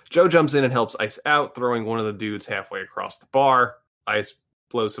way. Joe jumps in and helps Ice out, throwing one of the dudes halfway across the bar. Ice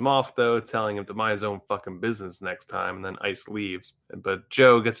blows him off, though, telling him to mind his own fucking business next time, and then Ice leaves. But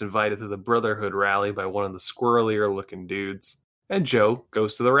Joe gets invited to the Brotherhood rally by one of the squirrelier-looking dudes. And Joe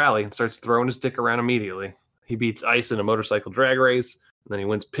goes to the rally and starts throwing his dick around immediately. He beats Ice in a motorcycle drag race, and then he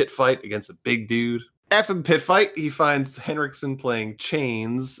wins pit fight against a big dude. After the pit fight, he finds Henriksen playing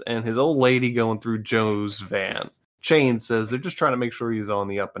Chains and his old lady going through Joe's van. Chains says they're just trying to make sure he's on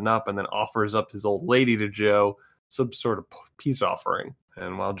the up and up, and then offers up his old lady to Joe, some sort of peace offering.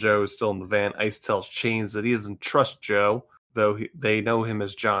 And while Joe is still in the van, Ice tells Chains that he doesn't trust Joe, though they know him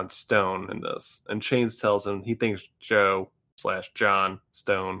as John Stone in this. And Chains tells him he thinks Joe/John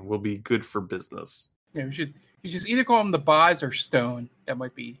Stone will be good for business. Yeah, you just either call him the Boz or Stone. That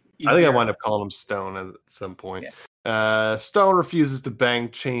might be easier. I think I wind up calling him Stone at some point. Yeah. Stone refuses to bang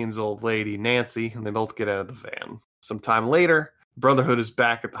Chains' old lady, Nancy, and they both get out of the van. Sometime later, Brotherhood is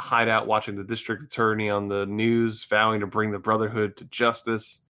back at the hideout watching the district attorney on the news, vowing to bring the Brotherhood to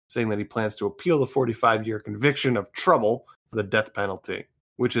justice, saying that he plans to appeal the 45-year conviction of Trouble for the death penalty,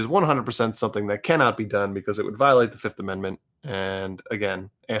 which is 100% something that cannot be done because it would violate the Fifth Amendment. And again,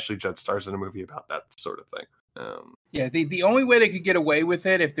 Ashley Judd stars in a movie about that sort of thing. The only way they could get away with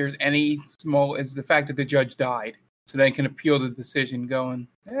it, if there's any small, is the fact that the judge died. So they can appeal the decision going,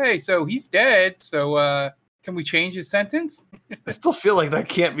 hey, so he's dead, so can we change his sentence? I still feel like that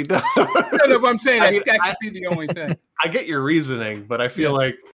can't be done. No, but I'm saying that could be the only thing. I get your reasoning, but I feel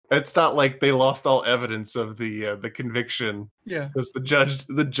like it's not like they lost all evidence of the conviction. Yeah, because the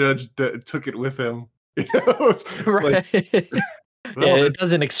judge took it with him. Right. It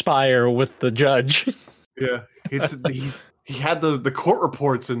doesn't expire with the judge. Yeah, he had the court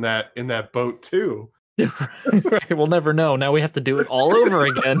reports in that boat too. Right, we'll never know. Now we have to do it all over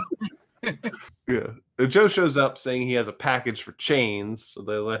again. Yeah. Joe shows up saying he has a package for Chains, so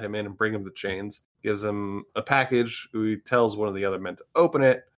they let him in and bring him the Chains. Gives him a package. He tells one of the other men to open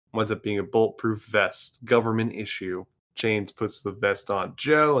it. Winds up being a bulletproof vest, government issue. Chains puts the vest on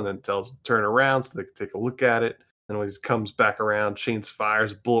Joe and then tells him to turn around so they can take a look at it. And when he comes back around, Chains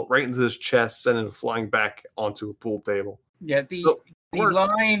fires a bullet right into his chest, sending him flying back onto a pool table. Yeah, the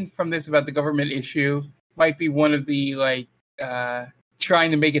line from this about the government issue might be one of the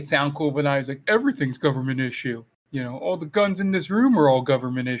trying to make it sound cool, but I was like, everything's government issue. You know, all the guns in this room are all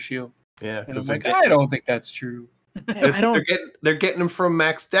government issue. Yeah, and I'm like, I don't think that's true. They're getting him from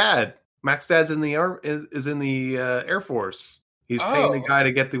Mac's dad. Mac's dad's in the Air Force. He's paying the guy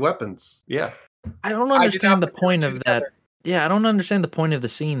to get the weapons. Yeah, I don't understand the point of that. Yeah, I don't understand the point of the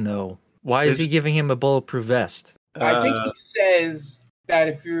scene though. Why is he giving him a bulletproof vest? I think he says that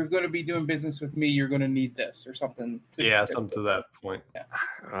if you're going to be doing business with me, you're going to need this or something. Something to that point. Yeah.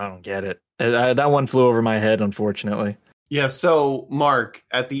 I don't get it. That one flew over my head, unfortunately. Yeah. So, Mark,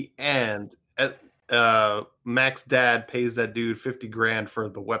 at the end, Mac's dad pays that dude $50,000 for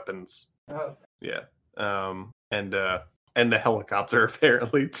the weapons. Oh. Yeah. And the helicopter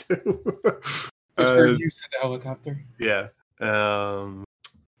apparently too. Just for use of the helicopter. Yeah.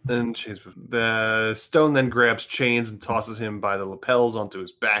 Then the Stone then grabs Chains and tosses him by the lapels onto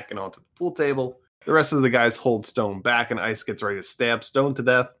his back and onto the pool table. The rest of the guys hold Stone back, and Ice gets ready to stab Stone to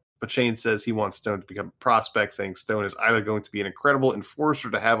death. But Chains says he wants Stone to become a prospect, saying Stone is either going to be an incredible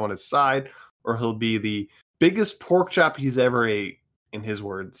enforcer to have on his side, or he'll be the biggest pork chop he's ever ate, in his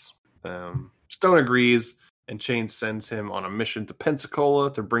words. Stone agrees, and Chains sends him on a mission to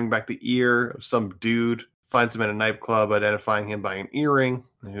Pensacola to bring back the ear of some dude. Finds him at a nightclub, identifying him by an earring,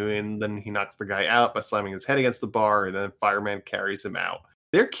 and then he knocks the guy out by slamming his head against the bar, and then Fireman carries him out.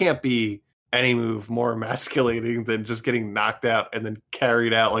 There can't be any move more emasculating than just getting knocked out and then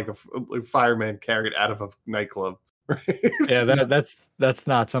carried out like a fireman carried out of a nightclub. Right? Yeah, that's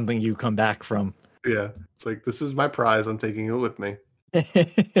not something you come back from. Yeah, it's like, this is my prize. I'm taking it with me.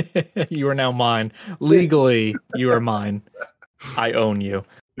 You are now mine. Legally, you are mine. I own you.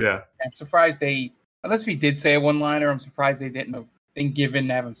 Yeah. I'm surprised unless we did say a one-liner, I'm surprised they didn't give in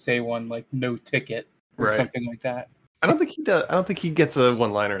to have him say one like "no ticket" or something like that. I don't think he does. I don't think he gets a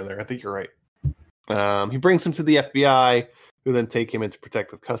one-liner in there. I think you're right. He brings him to the FBI, who then take him into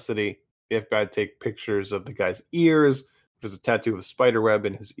protective custody. The FBI take pictures of the guy's ears. There's a tattoo of a spider web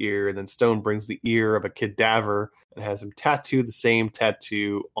in his ear, and then Stone brings the ear of a cadaver and has him tattoo the same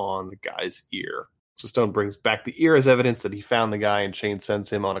tattoo on the guy's ear. So Stone brings back the ear as evidence that he found the guy, and Chains sends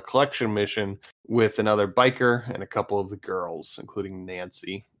him on a collection mission with another biker and a couple of the girls, including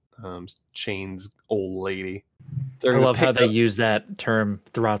Nancy, Chains' old lady. I love how they use that term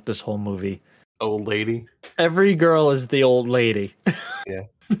throughout this whole movie. Old lady? Every girl is the old lady. Yeah.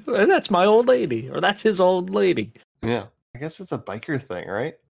 And that's my old lady, or that's his old lady. Yeah. I guess it's a biker thing,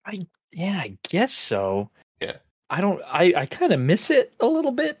 right? I guess so. Yeah. I kind of miss it a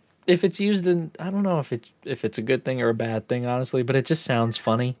little bit. If it's used in, I don't know if it's a good thing or a bad thing, honestly, but it just sounds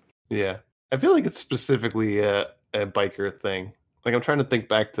funny. Yeah. I feel like it's specifically a biker thing. Like, I'm trying to think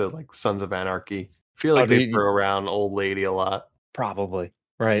back to like Sons of Anarchy. I feel like they throw around old lady a lot. Probably.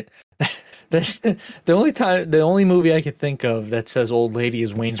 Right. The only movie I could think of that says old lady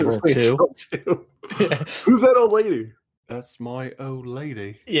is Wayne's World 2. Yeah. Who's that old lady? That's my old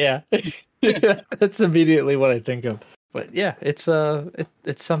lady. Yeah. That's immediately what I think of. But yeah, it's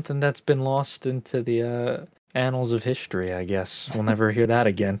something that's been lost into the annals of history, I guess. We'll never hear that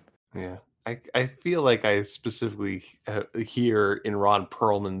again. Yeah. I feel like I specifically hear in Ron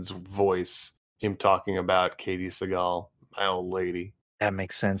Perlman's voice him talking about Katie Seagal, my old lady. That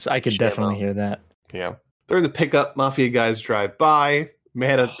makes sense. I could definitely hear that. Yeah. During the pickup, Mafia guys drive by,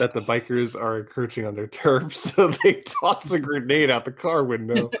 mad that the bikers are encroaching on their turf, so they toss a grenade out the car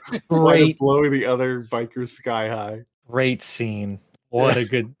window, Great. blowing the other bikers sky high. Great scene. What a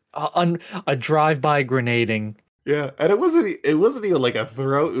good a drive-by grenading. Yeah, and it wasn't even like a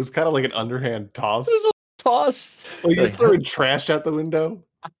throw. It was kind of like an underhand toss. It was a toss. Like you're throwing trash out the window.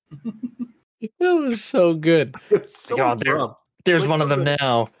 It was so good. So there's one of them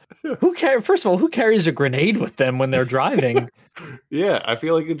now. Who cares? First of all, who carries a grenade with them when they're driving? Yeah, I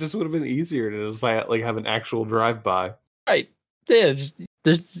feel like it just would have been easier to just like have an actual drive-by. Right. Yeah,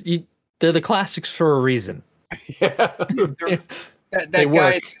 they're the classics for a reason. Yeah. That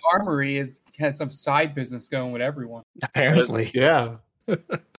guy at the armory has some side business going with everyone. Apparently. Yeah.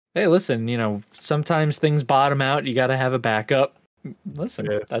 Hey, listen, sometimes things bottom out. You got to have a backup.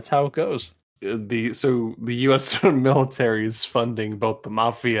 Listen, that's how it goes. The U.S. military is funding both the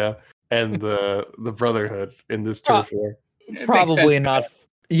Mafia and the Brotherhood in this turf war. Probably not.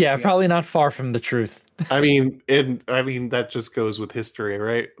 Yeah, probably not far from the truth. I mean, that just goes with history,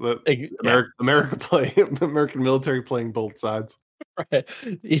 right? American military playing both sides. Right.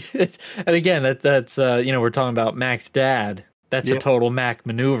 And again, that's we're talking about Mac's dad. That's a total Mac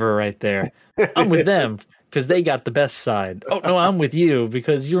maneuver right there. I'm with them because they got the best side. Oh no, I'm with you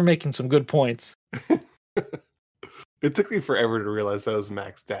because you were making some good points. It took me forever to realize that was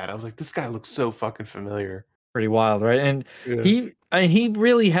Mac's dad. I was like, this guy looks so fucking familiar. Pretty wild, right? And he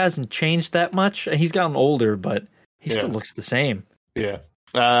really hasn't changed that much. He's gotten older, but he still looks the same. Yeah.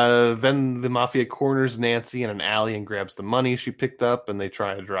 Then the mafia corners Nancy in an alley and grabs the money she picked up, and they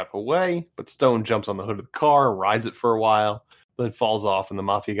try to drive away. But Stone jumps on the hood of the car, rides it for a while, then falls off, and the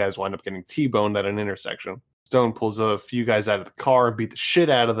mafia guys wind up getting T-boned at an intersection. Stone pulls a few guys out of the car and beat the shit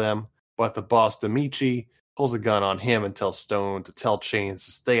out of them, but the boss, D'Amici, pulls a gun on him and tells Stone to tell Chains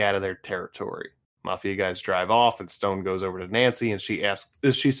to stay out of their territory. Mafia guys drive off, and Stone goes over to Nancy, and she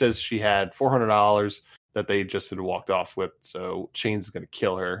says she had $400 that they just had walked off with, so Chains is going to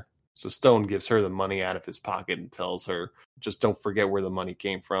kill her. So Stone gives her the money out of his pocket and tells her, just don't forget where the money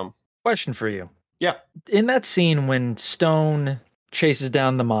came from. Question for you. Yeah. In that scene when Stone chases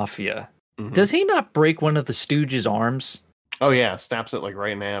down the mafia, does he not break one of the Stooges' arms? Oh, yeah. Snaps it like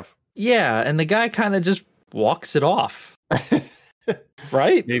right in half. Yeah, and the guy kind of just walks it off.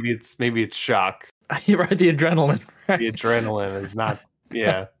 Right? Maybe it's shock. Right, the adrenaline. Right? The adrenaline is not,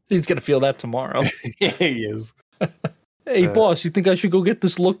 yeah. He's going to feel that tomorrow. Yeah, he is. Hey, boss, you think I should go get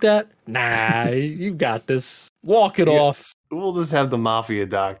this looked at? Nah, you got this. Walk it off. We'll just have the mafia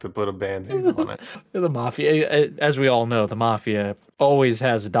doc to put a Band-Aid on it. The mafia, as we all know, the mafia always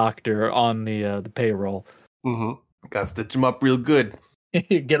has a doctor on the payroll. Mm-hmm. Got to stitch him up real good.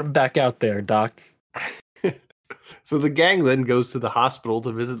 Get him back out there, Doc. So the gang then goes to the hospital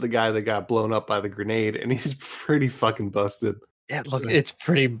to visit the guy that got blown up by the grenade, and he's pretty fucking busted. Yeah, look, it's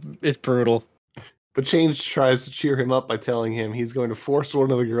brutal. But Chains tries to cheer him up by telling him he's going to force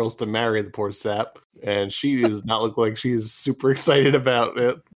one of the girls to marry the poor sap, and she does not look like she is super excited about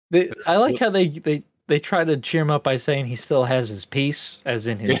it. I like how they try to cheer him up by saying he still has his piece, as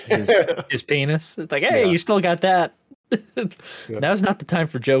in his penis. It's like, hey, you still got that. Now's not the time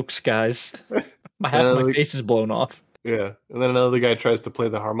for jokes, guys. Half of my face is blown off. Yeah, and then another guy tries to play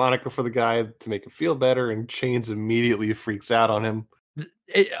the harmonica for the guy to make him feel better, and Chains immediately freaks out on him.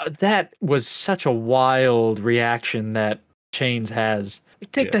 That was such a wild reaction that Chains has.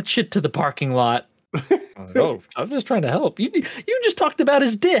 Take that shit to the parking lot. Oh, I'm just trying to help. You just talked about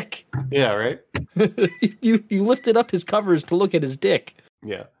his dick. Yeah, right? You lifted up his covers to look at his dick.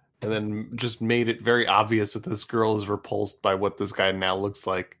 Yeah, and then just made it very obvious that this girl is repulsed by what this guy now looks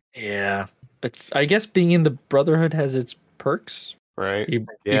like. Yeah. I guess being in the Brotherhood has its perks. Right. You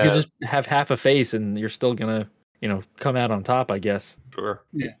could just have half a face and you're still gonna, come out on top, I guess. Sure.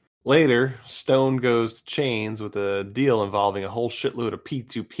 Yeah. Later, Stone goes to Chains with a deal involving a whole shitload of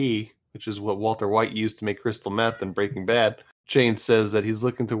P2P, which is what Walter White used to make crystal meth in Breaking Bad. Chains says that he's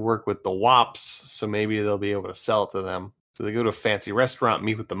looking to work with the Wops, so maybe they'll be able to sell it to them. So they go to a fancy restaurant,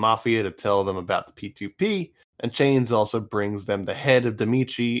 meet with the Mafia to tell them about the P2P, and Chains also brings them the head of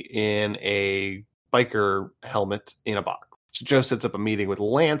D'Amici in a biker helmet in a box. So Joe sets up a meeting with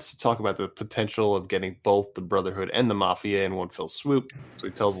Lance to talk about the potential of getting both the Brotherhood and the Mafia in one fell swoop. So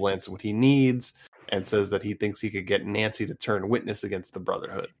he tells Lance what he needs and says that he thinks he could get Nancy to turn witness against the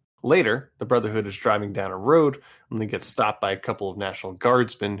Brotherhood. Later, the Brotherhood is driving down a road and they get stopped by a couple of National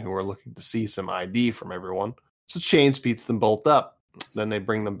Guardsmen who are looking to see some ID from everyone. So Chains beats them both up. Then they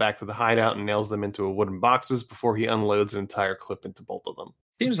bring them back to the hideout and nails them into wooden boxes before he unloads an entire clip into both of them.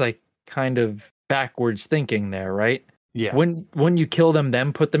 Seems like kind of backwards thinking there, right? Yeah. When you kill them,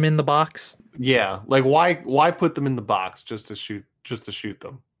 then put them in the box? Yeah. Like why put them in the box just to shoot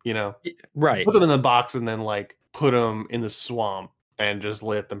them, Right. Put them in the box and then put them in the swamp and just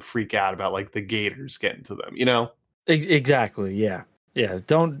let them freak out about the gators getting to them, Exactly, yeah. Yeah,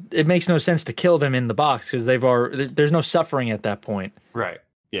 it makes no sense to kill them in the box because there's no suffering at that point. Right.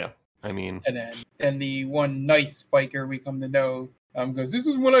 Yeah. I mean, and the one nice biker we come to know goes, "This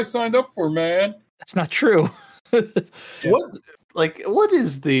is what I signed up for, man." That's not true. What do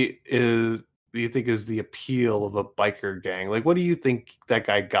you think is the appeal of a biker gang? What do you think that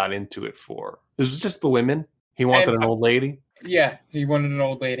guy got into it for? It was just the women? He wanted an old lady? Yeah, he wanted an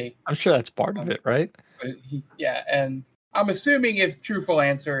old lady. I'm sure that's part of it, right? But and I'm assuming if truthful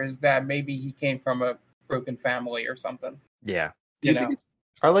answer is that maybe he came from a broken family or something. Yeah.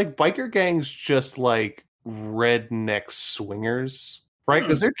 Are biker gangs just redneck swingers? Right?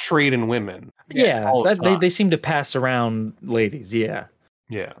 Because they're trading women. Yeah. They seem to pass around ladies. Yeah.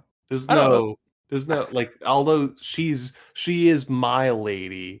 Yeah. There's There's no like, although she is my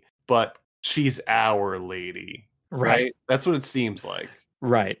lady, but she's our lady, right? That's what it seems like.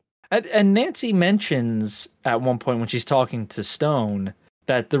 Right. And Nancy mentions at one point when she's talking to Stone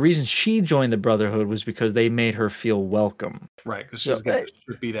that the reason she joined the Brotherhood was because they made her feel welcome. Right, because she was getting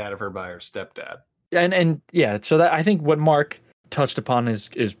the shit beat out of her by her stepdad. And yeah, so that I think what Mark touched upon is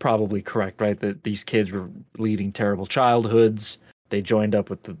probably correct, right? That these kids were leading terrible childhoods. They joined up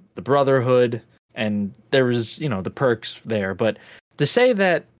with the Brotherhood, and there was, the perks there. But to say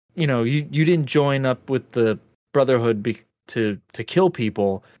that, you didn't join up with the Brotherhood to kill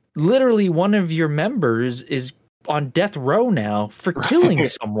people, literally one of your members is on death row now for killing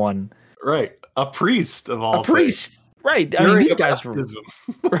someone. Right. A priest of all things. A priest. Right. I mean, these guys were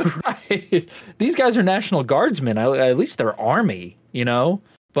right. These guys are National Guardsmen. At least they're army,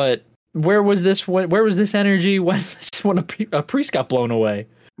 But where was this energy when a priest got blown away?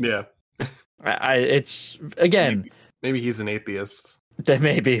 Yeah. It's again. Maybe he's an atheist. That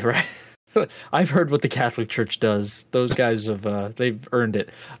may be right. I've heard what the Catholic Church does. Those guys they've earned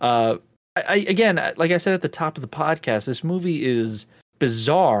it. Again, like I said at the top of the podcast, this movie is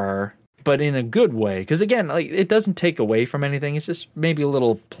bizarre, but in a good way. Because again, like, it doesn't take away from anything. It's just maybe a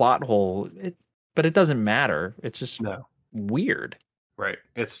little plot hole, but it doesn't matter. It's just weird. Right.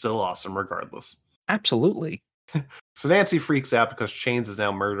 It's still awesome regardless. Absolutely. So Nancy freaks out because Chains is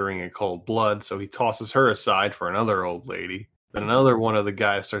now murdering in cold blood, so he tosses her aside for another old lady. Then another one of the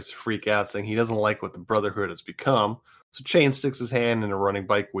guys starts to freak out, saying he doesn't like what the Brotherhood has become. So Chains sticks his hand in a running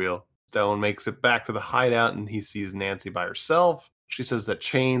bike wheel. Stone makes it back to the hideout, and he sees Nancy by herself. She says that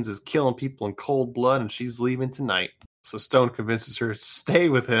Chains is killing people in cold blood, and she's leaving tonight. So Stone convinces her to stay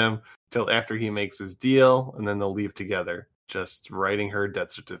with him till after he makes his deal, and then they'll leave together. Just writing her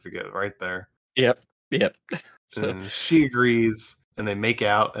death certificate right there. Yep. And she agrees, and they make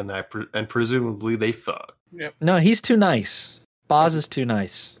out, and presumably they fuck. Yep. No, he's too nice. Boz is too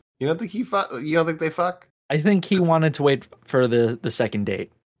nice. You don't think you don't think they fuck? I think he wanted to wait for the second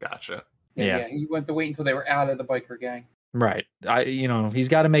date. Gotcha. Yeah. He wanted to wait until they were out of the biker gang. Right. He's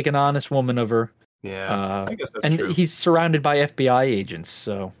got to make an honest woman of her. Yeah. I guess that's and true. And he's surrounded by FBI agents,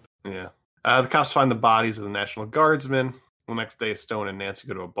 so. Yeah. The cops find the bodies of the National Guardsmen. The next day, Stone and Nancy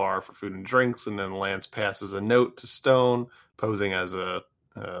go to a bar for food and drinks, and then Lance passes a note to Stone, posing as a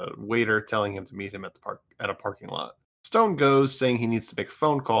waiter, telling him to meet him at a parking lot. Stone goes, saying he needs to make a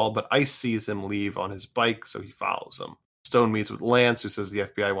phone call, but Ice sees him leave on his bike, so he follows him. Stone meets with Lance, who says the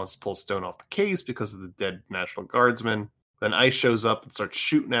FBI wants to pull Stone off the case because of the dead National Guardsman. Then Ice shows up and starts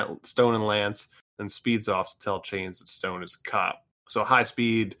shooting at Stone and Lance, and speeds off to tell Chains that Stone is a cop. So a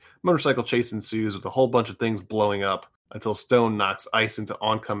high-speed motorcycle chase ensues with a whole bunch of things blowing up until Stone knocks Ice into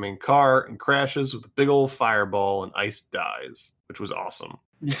oncoming car and crashes with a big old fireball, and Ice dies, which was awesome.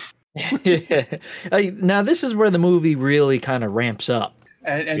 Now this is where the movie really kind of ramps up,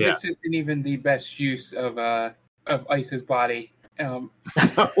 and this isn't even the best use of Ice's body. That's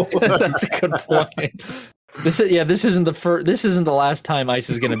a good point. This isn't the last time Ice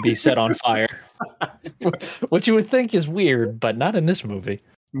is going to be set on fire. What you would think is weird, but not in this movie.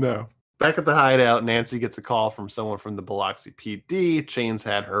 No. Back at the hideout, Nancy gets a call from someone from the Biloxi PD. Chains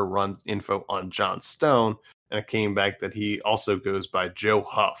had her run info on John Stone, and it came back that he also goes by Joe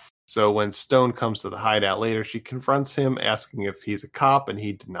Huff. So when Stone comes to the hideout later, she confronts him, asking if he's a cop, and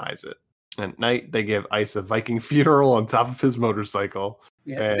he denies it. At night, they give Ice a Viking funeral on top of his motorcycle.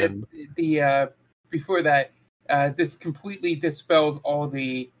 Yeah, and before that, this completely dispels all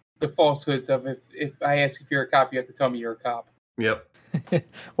the falsehoods of if I ask if you're a cop, you have to tell me you're a cop. Yep.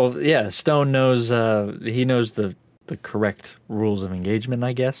 Well, yeah, Stone knows he knows the correct rules of engagement,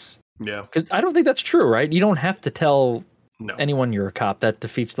 I guess. Yeah. Because I don't think that's true, right? You don't have to tell anyone you're a cop. That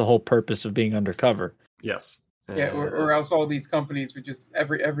defeats the whole purpose of being undercover. Yes. Yeah, or else all these companies would just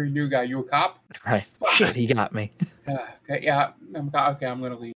every new guy, you a cop? Right. Shit, he got me. Okay, yeah, I'm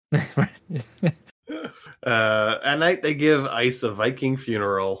gonna leave. At night, they give Ice a Viking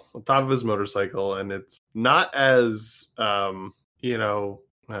funeral on top of his motorcycle, and it's not as honorable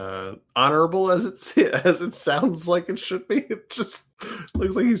as it sounds like it should be. It just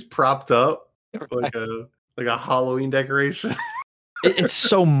looks like he's propped up like a Halloween decoration. It's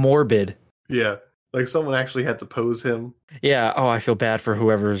so morbid. Yeah, like someone actually had to pose him. Yeah. Oh, I feel bad for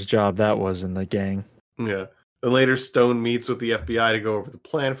whoever's job that was in the gang. Yeah. Then later, Stone meets with the FBI to go over the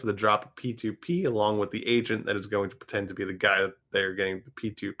plan for the drop of P2P, along with the agent that is going to pretend to be the guy that they're getting the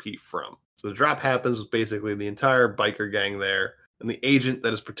P2P from. So the drop happens with basically the entire biker gang there, and the agent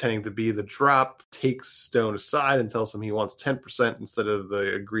that is pretending to be the drop takes Stone aside and tells him he wants 10% instead of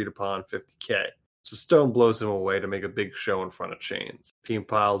the agreed upon $50K. So Stone blows him away to make a big show in front of Chains. The team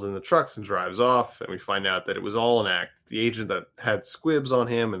piles in the trucks and drives off, and we find out that it was all an act. The agent that had squibs on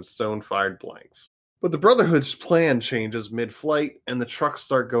him and Stone fired blanks. But the Brotherhood's plan changes mid-flight, and the trucks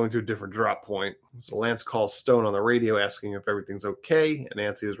start going to a different drop point. So Lance calls Stone on the radio asking if everything's okay, and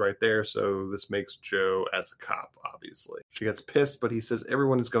Nancy is right there, so this makes Joe as a cop, obviously. She gets pissed, but he says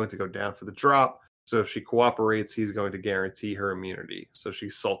everyone is going to go down for the drop, so if she cooperates, he's going to guarantee her immunity. So she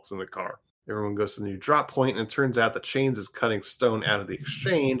sulks in the car. Everyone goes to the new drop point, and it turns out that Chains is cutting Stone out of the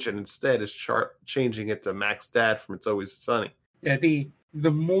exchange, and instead is changing it to Mac's dad from It's Always Sunny. Yeah, the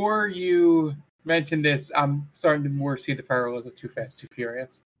more you mention this, I'm starting to more see the parallels of Too Fast, Too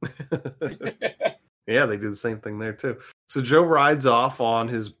Furious. Yeah, they do the same thing there, too. So Joe rides off on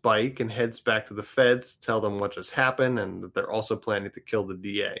his bike and heads back to the feds to tell them what just happened, and that they're also planning to kill the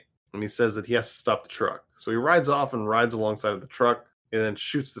DA. And he says that he has to stop the truck. So he rides off and rides alongside of the truck, and then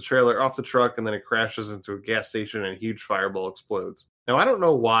shoots the trailer off the truck, and then it crashes into a gas station, and a huge fireball explodes. Now, I don't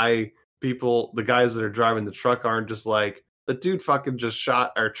know why the guys that are driving the truck aren't just like, the dude fucking just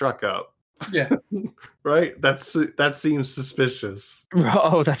shot our truck up. Yeah. Right? That seems suspicious.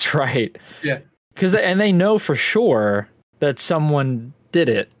 Oh, that's right. Yeah. And they know for sure that someone did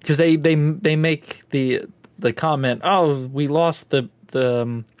it, because they make the comment, oh, we lost the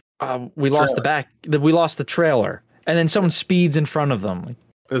trailer. And then someone speeds in front of them.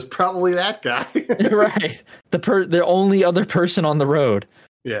 It was probably that guy. Right. The only other person on the road.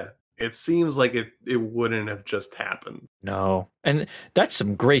 Yeah. It seems like it wouldn't have just happened. No. And that's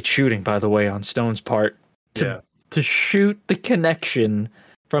some great shooting, by the way, on Stone's part. To shoot the connection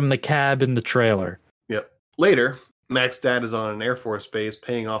from the cab and the trailer. Yep. Later, Mac's dad is on an Air Force base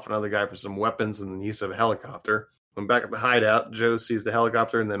paying off another guy for some weapons and the use of a helicopter. When back at the hideout, Joe sees the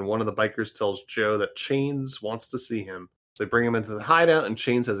helicopter, and then one of the bikers tells Joe that Chains wants to see him. So they bring him into the hideout, and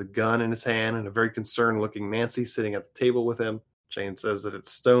Chains has a gun in his hand and a very concerned-looking Nancy sitting at the table with him. Chains says that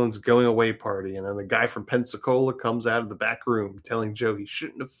it's Stone's going-away party, and then the guy from Pensacola comes out of the back room telling Joe he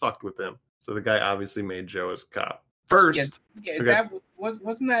shouldn't have fucked with him. So the guy obviously made Joe as a cop. First... Yeah, okay.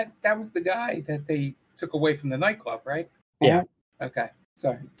 That was the guy that they took away from the nightclub, right? Yeah. Okay.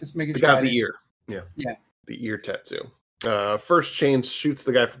 Sorry. Just making The sure. guy with the ear. Yeah. Yeah. The ear tattoo. First, Chains shoots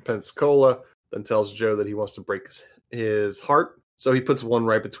the guy from Pensacola, then tells Joe that he wants to break his heart. So he puts one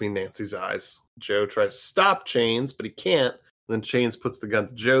right between Nancy's eyes. Joe tries to stop Chains, but he can't. Then Chains puts the gun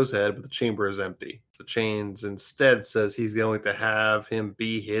to Joe's head, but the chamber is empty. So Chains instead says he's going to have him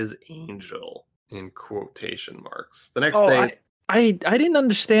be his angel, in quotation marks. The next day... I didn't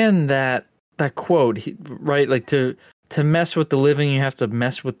understand that quote, right? Like to mess with the living, you have to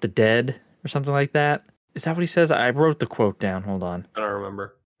mess with the dead, or something like that. Is that what he says? I wrote the quote down. Hold on. I don't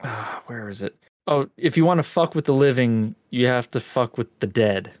remember. Where is it? Oh, if you want to fuck with the living, you have to fuck with the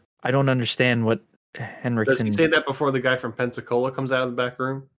dead. I don't understand what Henriksen... Does he say that before the guy from Pensacola comes out of the back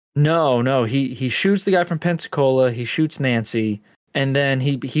room? No. He shoots the guy from Pensacola. He shoots Nancy. And then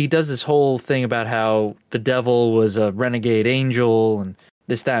he does this whole thing about how the devil was a renegade angel and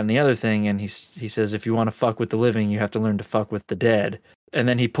this, that, and the other thing. And he says, if you want to fuck with the living, you have to learn to fuck with the dead. And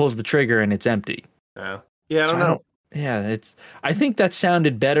then he pulls the trigger and it's empty. Yeah, I don't know. I think that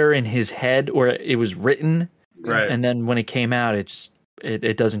sounded better in his head, or it was written. Right. And then when it came out,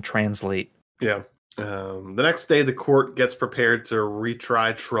 it doesn't translate. Yeah. The next day, the court gets prepared to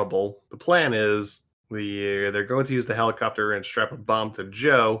retry trouble. The plan is they're going to use the helicopter and strap a bomb to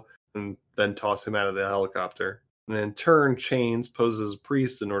Joe and then toss him out of the helicopter. And in turn, Chains poses as a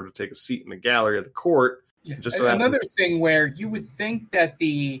priest in order to take a seat in the gallery of the court. Yeah. Just so Another thing where you would think that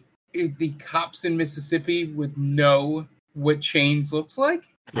the cops in Mississippi would know what Chains looks like.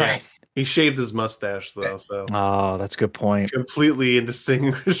 Right. He shaved his mustache, though, so... Oh, that's a good point. Completely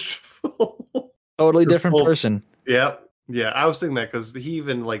indistinguishable. Totally different person. Yep. Yeah, I was thinking that because he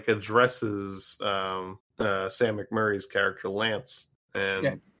even addresses Sam McMurray's character Lance,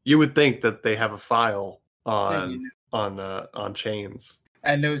 and you would think that they have a file on Chains.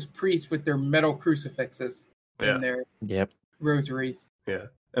 And those priests with their metal crucifixes and their rosaries. Yeah,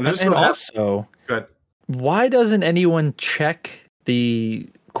 and also, good. Why doesn't anyone check the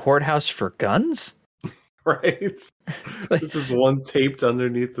courthouse for guns? Right. This is one taped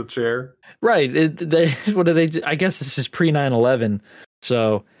underneath the chair. Right. What do they? I guess this is pre 9/11,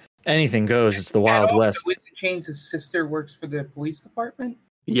 so anything goes. It's the Wild West. Winston Chains' sister works for the police department.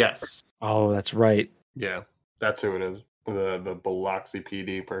 Yes. Oh, that's right. Yeah, that's who it is. The Biloxi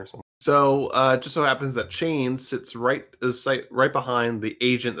PD person. So, just so happens that Chains sits right behind the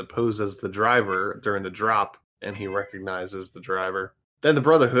agent that poses the driver during the drop, and he recognizes the driver. Then the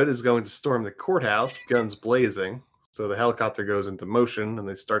Brotherhood is going to storm the courthouse, guns blazing. So the helicopter goes into motion and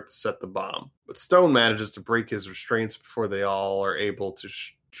they start to set the bomb. But Stone manages to break his restraints before they all are able to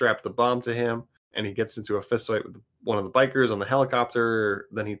strap the bomb to him. And he gets into a fistfight with one of the bikers on the helicopter.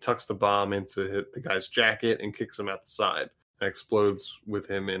 Then he tucks the bomb into the guy's jacket and kicks him out the side. And explodes with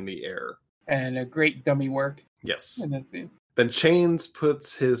him in the air. And a great dummy work. Yes. In that scene. Then Chains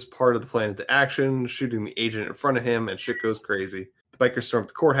puts his part of the plan into action, shooting the agent in front of him, and shit goes crazy. The bikers storm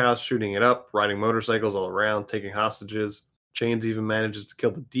the courthouse, shooting it up, riding motorcycles all around, taking hostages. Chains even manages to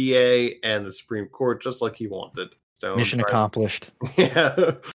kill the DA and the Supreme Court just like he wanted. Mission accomplished.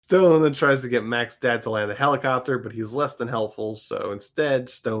 Yeah. Stone then tries to get Mac's dad to land the helicopter, but he's less than helpful. So instead,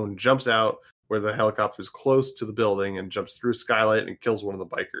 Stone jumps out where the helicopter is close to the building and jumps through a skylight and kills one of the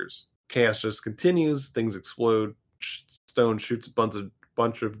bikers. Chaos just continues. Things explode. Stone shoots a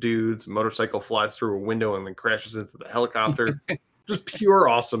bunch of dudes. A motorcycle flies through a window and then crashes into the helicopter. Just pure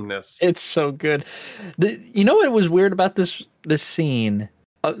awesomeness. It's so good. You know what was weird about this scene?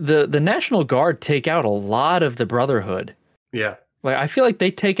 The National Guard take out a lot of the Brotherhood. Yeah. Like I feel like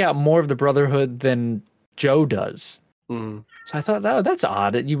they take out more of the Brotherhood than Joe does. Mm. So I thought, oh, that's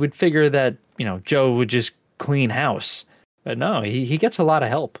odd. You would figure that, Joe would just clean house. But no, he gets a lot of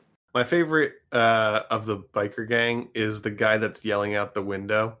help. My favorite of the biker gang is the guy that's yelling out the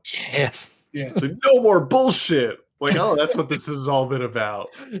window. Yes. Yeah. So no more bullshit. Like, oh, that's what this has all been about.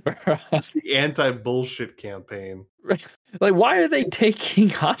 It's the anti-bullshit campaign. Like, why are they taking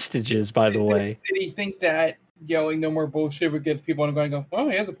hostages, by the way? Did he think that yelling no more bullshit would get people to go, well,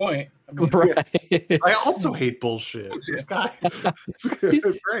 he has a point. I mean, Right. I also hate bullshit. This guy,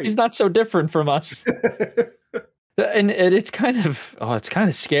 he's not so different from us. And it's kind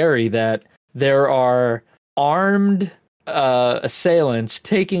of scary that there are armed assailants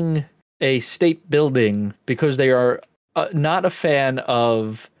taking a state building because they are not a fan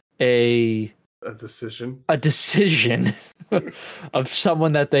of a decision of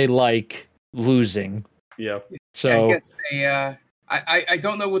someone that they like losing. Yeah. So I guess they, I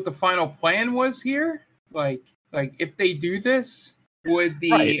don't know what the final plan was here. Like if they do this, would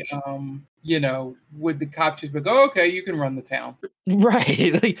the right. Would the cops just be like, oh, okay, you can run the town?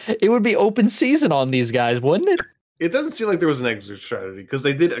 Right. Like, it would be open season on these guys, wouldn't it? It doesn't seem like there was an exit strategy because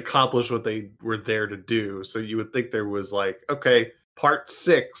they did accomplish what they were there to do. So you would think there was like, okay, part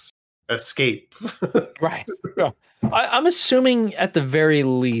 6, escape. Right. Yeah. I'm assuming at the very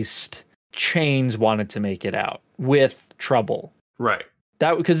least, Chains wanted to make it out with Trouble. Right.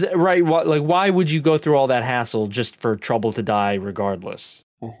 That because why would you go through all that hassle just for Trouble to die regardless?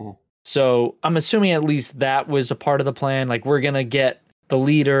 Mm-hmm. So I'm assuming at least that was a part of the plan. Like we're gonna get the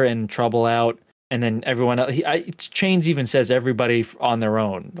leader and Trouble out. And then everyone else, Chains even says everybody on their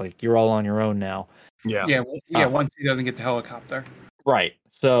own. Like, you're all on your own now. Yeah. Once he doesn't get the helicopter. Right.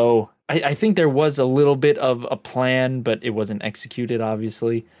 So I think there was a little bit of a plan, but it wasn't executed,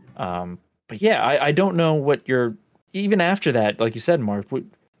 obviously. But yeah, I don't know what even after that, like you said, Mark,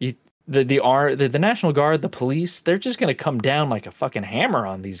 the National Guard, the police, they're just going to come down like a fucking hammer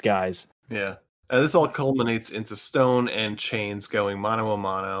on these guys. Yeah. This all culminates into Stone and Chains going mano a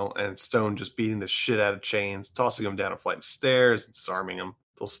mano, and Stone just beating the shit out of Chains, tossing him down a flight of stairs and disarming him.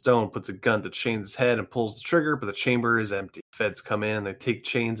 Until Stone puts a gun to Chains' head and pulls the trigger, but the chamber is empty. Feds come in, they take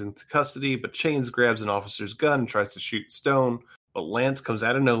Chains into custody, but Chains grabs an officer's gun and tries to shoot Stone, but Lance comes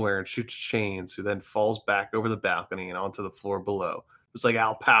out of nowhere and shoots Chains, who then falls back over the balcony and onto the floor below. It's like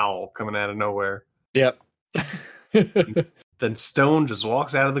Al Powell coming out of nowhere. Yep. Then Stone just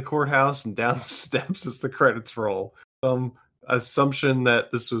walks out of the courthouse and down the steps as the credits roll. Some assumption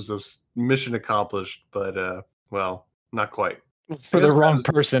that this was a mission accomplished, but, well, not quite. For the wrong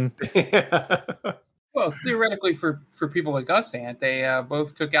person. Well, theoretically, for people like us, Ant, they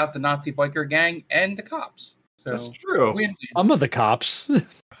both took out the Nazi biker gang and the cops. So that's true. Some of the cops.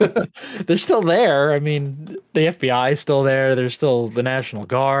 They're still there. I mean, the FBI is still there. There's still the National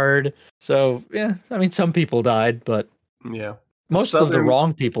Guard. So, yeah, I mean, some people died, but... Yeah. Most of the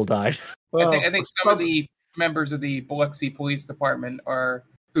wrong people died. Well, I think some of the members of the Biloxi Police Department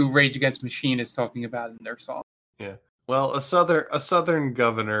who Rage Against Machine is talking about in their song. Yeah. Well, a southern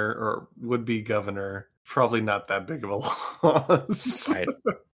governor or would-be governor, probably not that big of a loss. Right.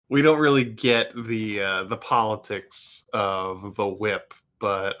 We don't really get the politics of the whip,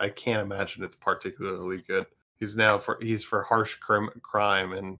 but I can't imagine it's particularly good. He's for harsh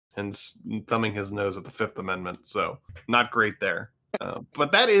crime and thumbing his nose at the Fifth Amendment, so not great there.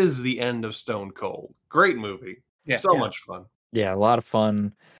 But that is the end of Stone Cold. Great movie. Yeah, much fun. Yeah, a lot of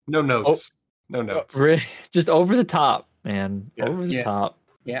fun. No notes. No notes. Just over the top, man. Yeah. Over the top.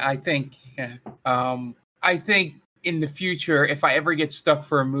 Yeah, I think in the future, if I ever get stuck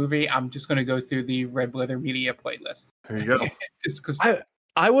for a movie, I'm just going to go through the Red Leather Media playlist. There you go. Just 'cause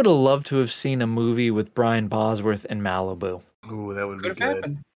I would have loved to have seen a movie with Brian Bosworth in Malibu. Ooh, that would be could have good.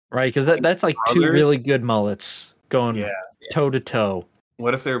 happened. Right, because that's like two Brothers? really good mullets going toe to toe.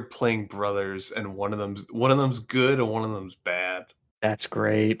 What if they're playing brothers and one of them's good and one of them's bad? That's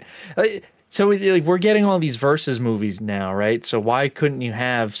great. So we're getting all these versus movies now, right? So why couldn't you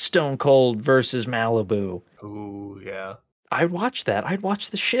have Stone Cold versus Malibu? Ooh, yeah. I'd watch that. I'd watch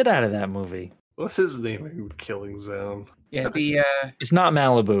the shit out of that movie. What's his name in Killing Zone? Yeah, It's not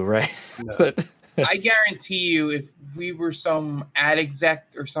Malibu, right? No. But I guarantee you, if we were some ad exec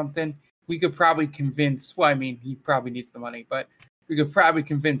or something, we could probably convince. Well, I mean, he probably needs the money, but we could probably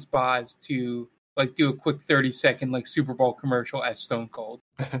convince Boz to like do a quick 30-second like Super Bowl commercial as Stone Cold.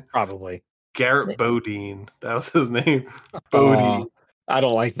 probably. Garrett Bodine. That was his name. Bodine. I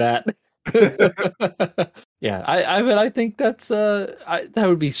don't like that. Yeah, I think that's that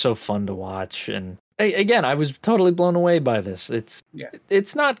would be so fun to watch. And again, I was totally blown away by this.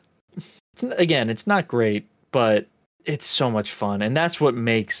 It's not great, but it's so much fun, and that's what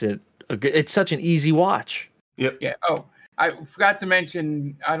makes it it's such an easy watch. Yep. Yeah. Oh, I forgot to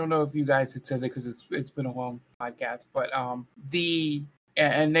mention. I don't know if you guys had said that because it's been a long podcast, but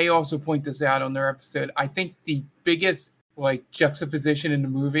and they also point this out on their episode. I think the biggest like juxtaposition in the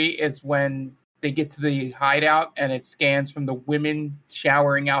movie is when they get to the hideout and it scans from the women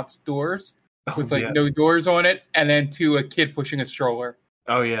showering outdoors with no doors on it, and then to a kid pushing a stroller.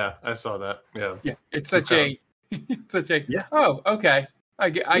 Oh yeah, I saw that. Yeah. Yeah. It's such a oh, okay. I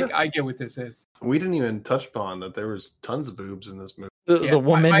get what this is. We didn't even touch upon that there was tons of boobs in this movie. The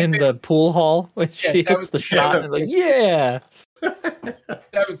woman in the pool hall when she hits the shot and like, yeah.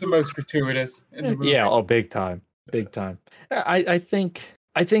 That was the most gratuitous in the movie. Yeah, big time. I think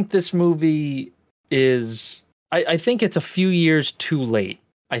this movie is I think it's a few years too late.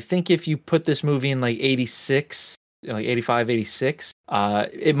 I think if you put this movie in like 86, like 85, 86,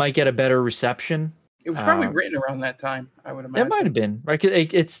 it might get a better reception. It was probably written around that time, I would imagine. It might have been, right?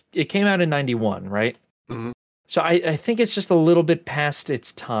 It came out in 91, right? Mm-hmm. So I think it's just a little bit past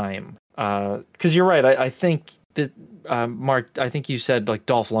its time. Because you're right. I think that Mark, I think you said like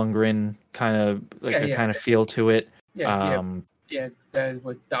Dolph Lundgren kind of kind of feel to it.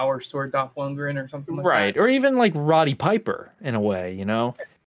 With Dollar Store Dolph Lundgren or something like that. Right, or even like Roddy Piper in a way, you know.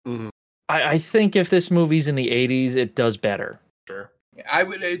 Mm-hmm. I think if this movie's in the 80s, it does better. Sure. I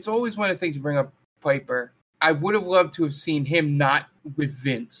would. It's always one of the things you bring up Piper. I would have loved to have seen him not with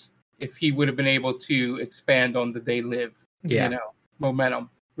Vince if he would have been able to expand on the They Live, momentum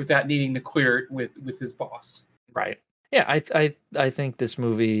without needing to clear it with his boss. Right. Yeah, I think this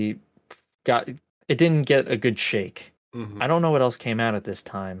movie didn't get a good shake. Mm-hmm. I don't know what else came out at this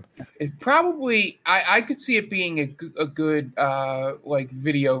time. It probably I could see it being a good like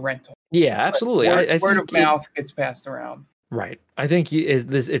video rental. Yeah, absolutely. I word of mouth gets passed around. Right. I think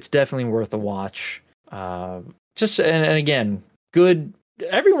it's definitely worth a watch. And again, good.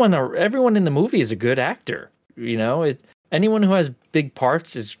 Everyone in the movie is a good actor. You know, anyone who has big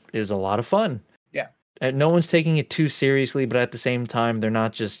parts is a lot of fun. Yeah. And no one's taking it too seriously, but at the same time, they're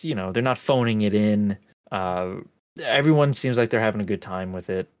not just they're not phoning it in. Everyone seems like they're having a good time with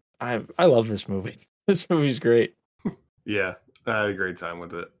it. I love this movie. This movie's great. Yeah, I had a great time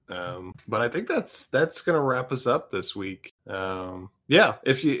with it. But I think that's gonna wrap us up this week. Yeah,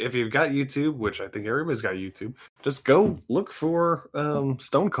 if you've got YouTube, which I think everybody's got YouTube, just go look for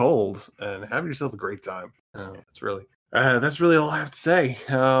Stone Cold and have yourself a great time. That's really all I have to say.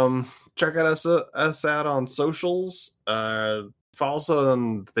 Check out us out on socials. Follow us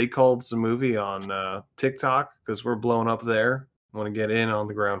on They Called Us a Movie on TikTok because we're blowing up there. I want to get in on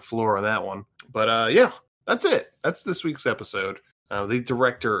the ground floor on that one. But yeah, that's it. That's this week's episode. The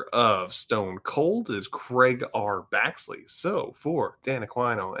director of Stone Cold is Craig R. Baxley. So for Dan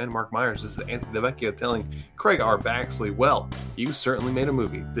Aquino and Mark Myers, this is Anthony DeVecchio telling Craig R. Baxley, well, you certainly made a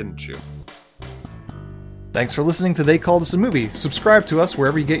movie, didn't you? Thanks for listening to They Called Us a Movie. Subscribe to us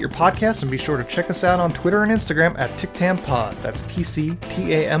wherever you get your podcasts, and be sure to check us out on Twitter and Instagram at TicTamPod. That's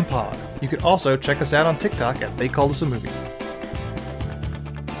TCTAM Pod. You can also check us out on TikTok at They Called Us a Movie.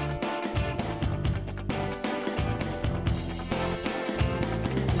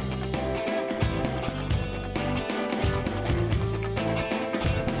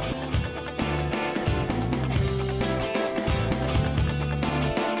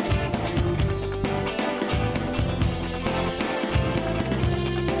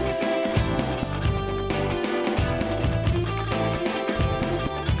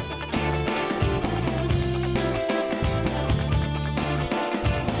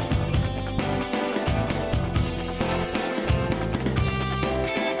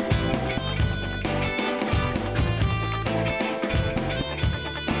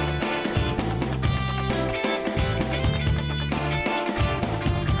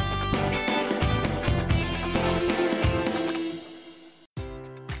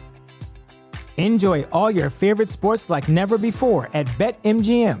 Enjoy all your favorite sports like never before at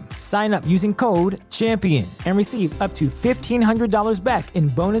BetMGM. Sign up using code CHAMPION and receive up to $1,500 back in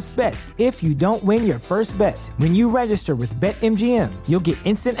bonus bets if you don't win your first bet. When you register with BetMGM, you'll get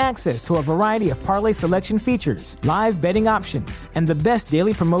instant access to a variety of parlay selection features, live betting options, and the best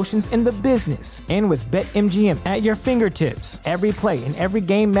daily promotions in the business. And with BetMGM at your fingertips, every play and every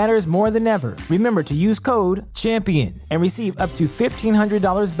game matters more than ever. Remember to use code CHAMPION and receive up to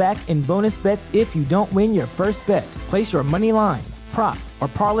 $1,500 back in bonus bets if you don't win your first bet. Place your money line, prop, or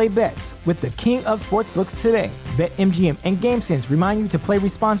parlay bets with the king of sportsbooks today. BetMGM and GameSense remind you to play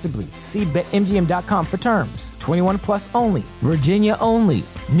responsibly. See BetMGM.com for terms. 21 plus only. Virginia only.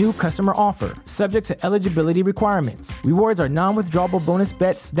 New customer offer. Subject to eligibility requirements. Rewards are non-withdrawable bonus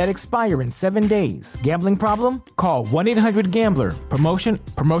bets that expire in 7 days. Gambling problem? Call 1-800-GAMBLER.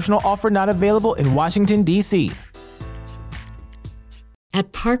 Promotional offer not available in Washington, D.C.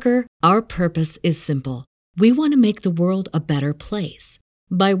 At Parker, our purpose is simple. We want to make the world a better place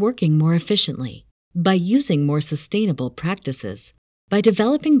by working more efficiently, by using more sustainable practices, by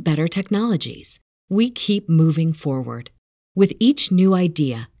developing better technologies. We keep moving forward. With each new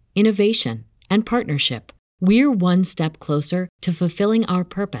idea, innovation, and partnership, we're one step closer to fulfilling our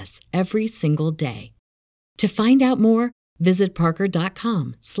purpose every single day. To find out more, visit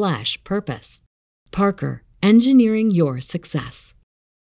parker.com/purpose. Parker, engineering your success.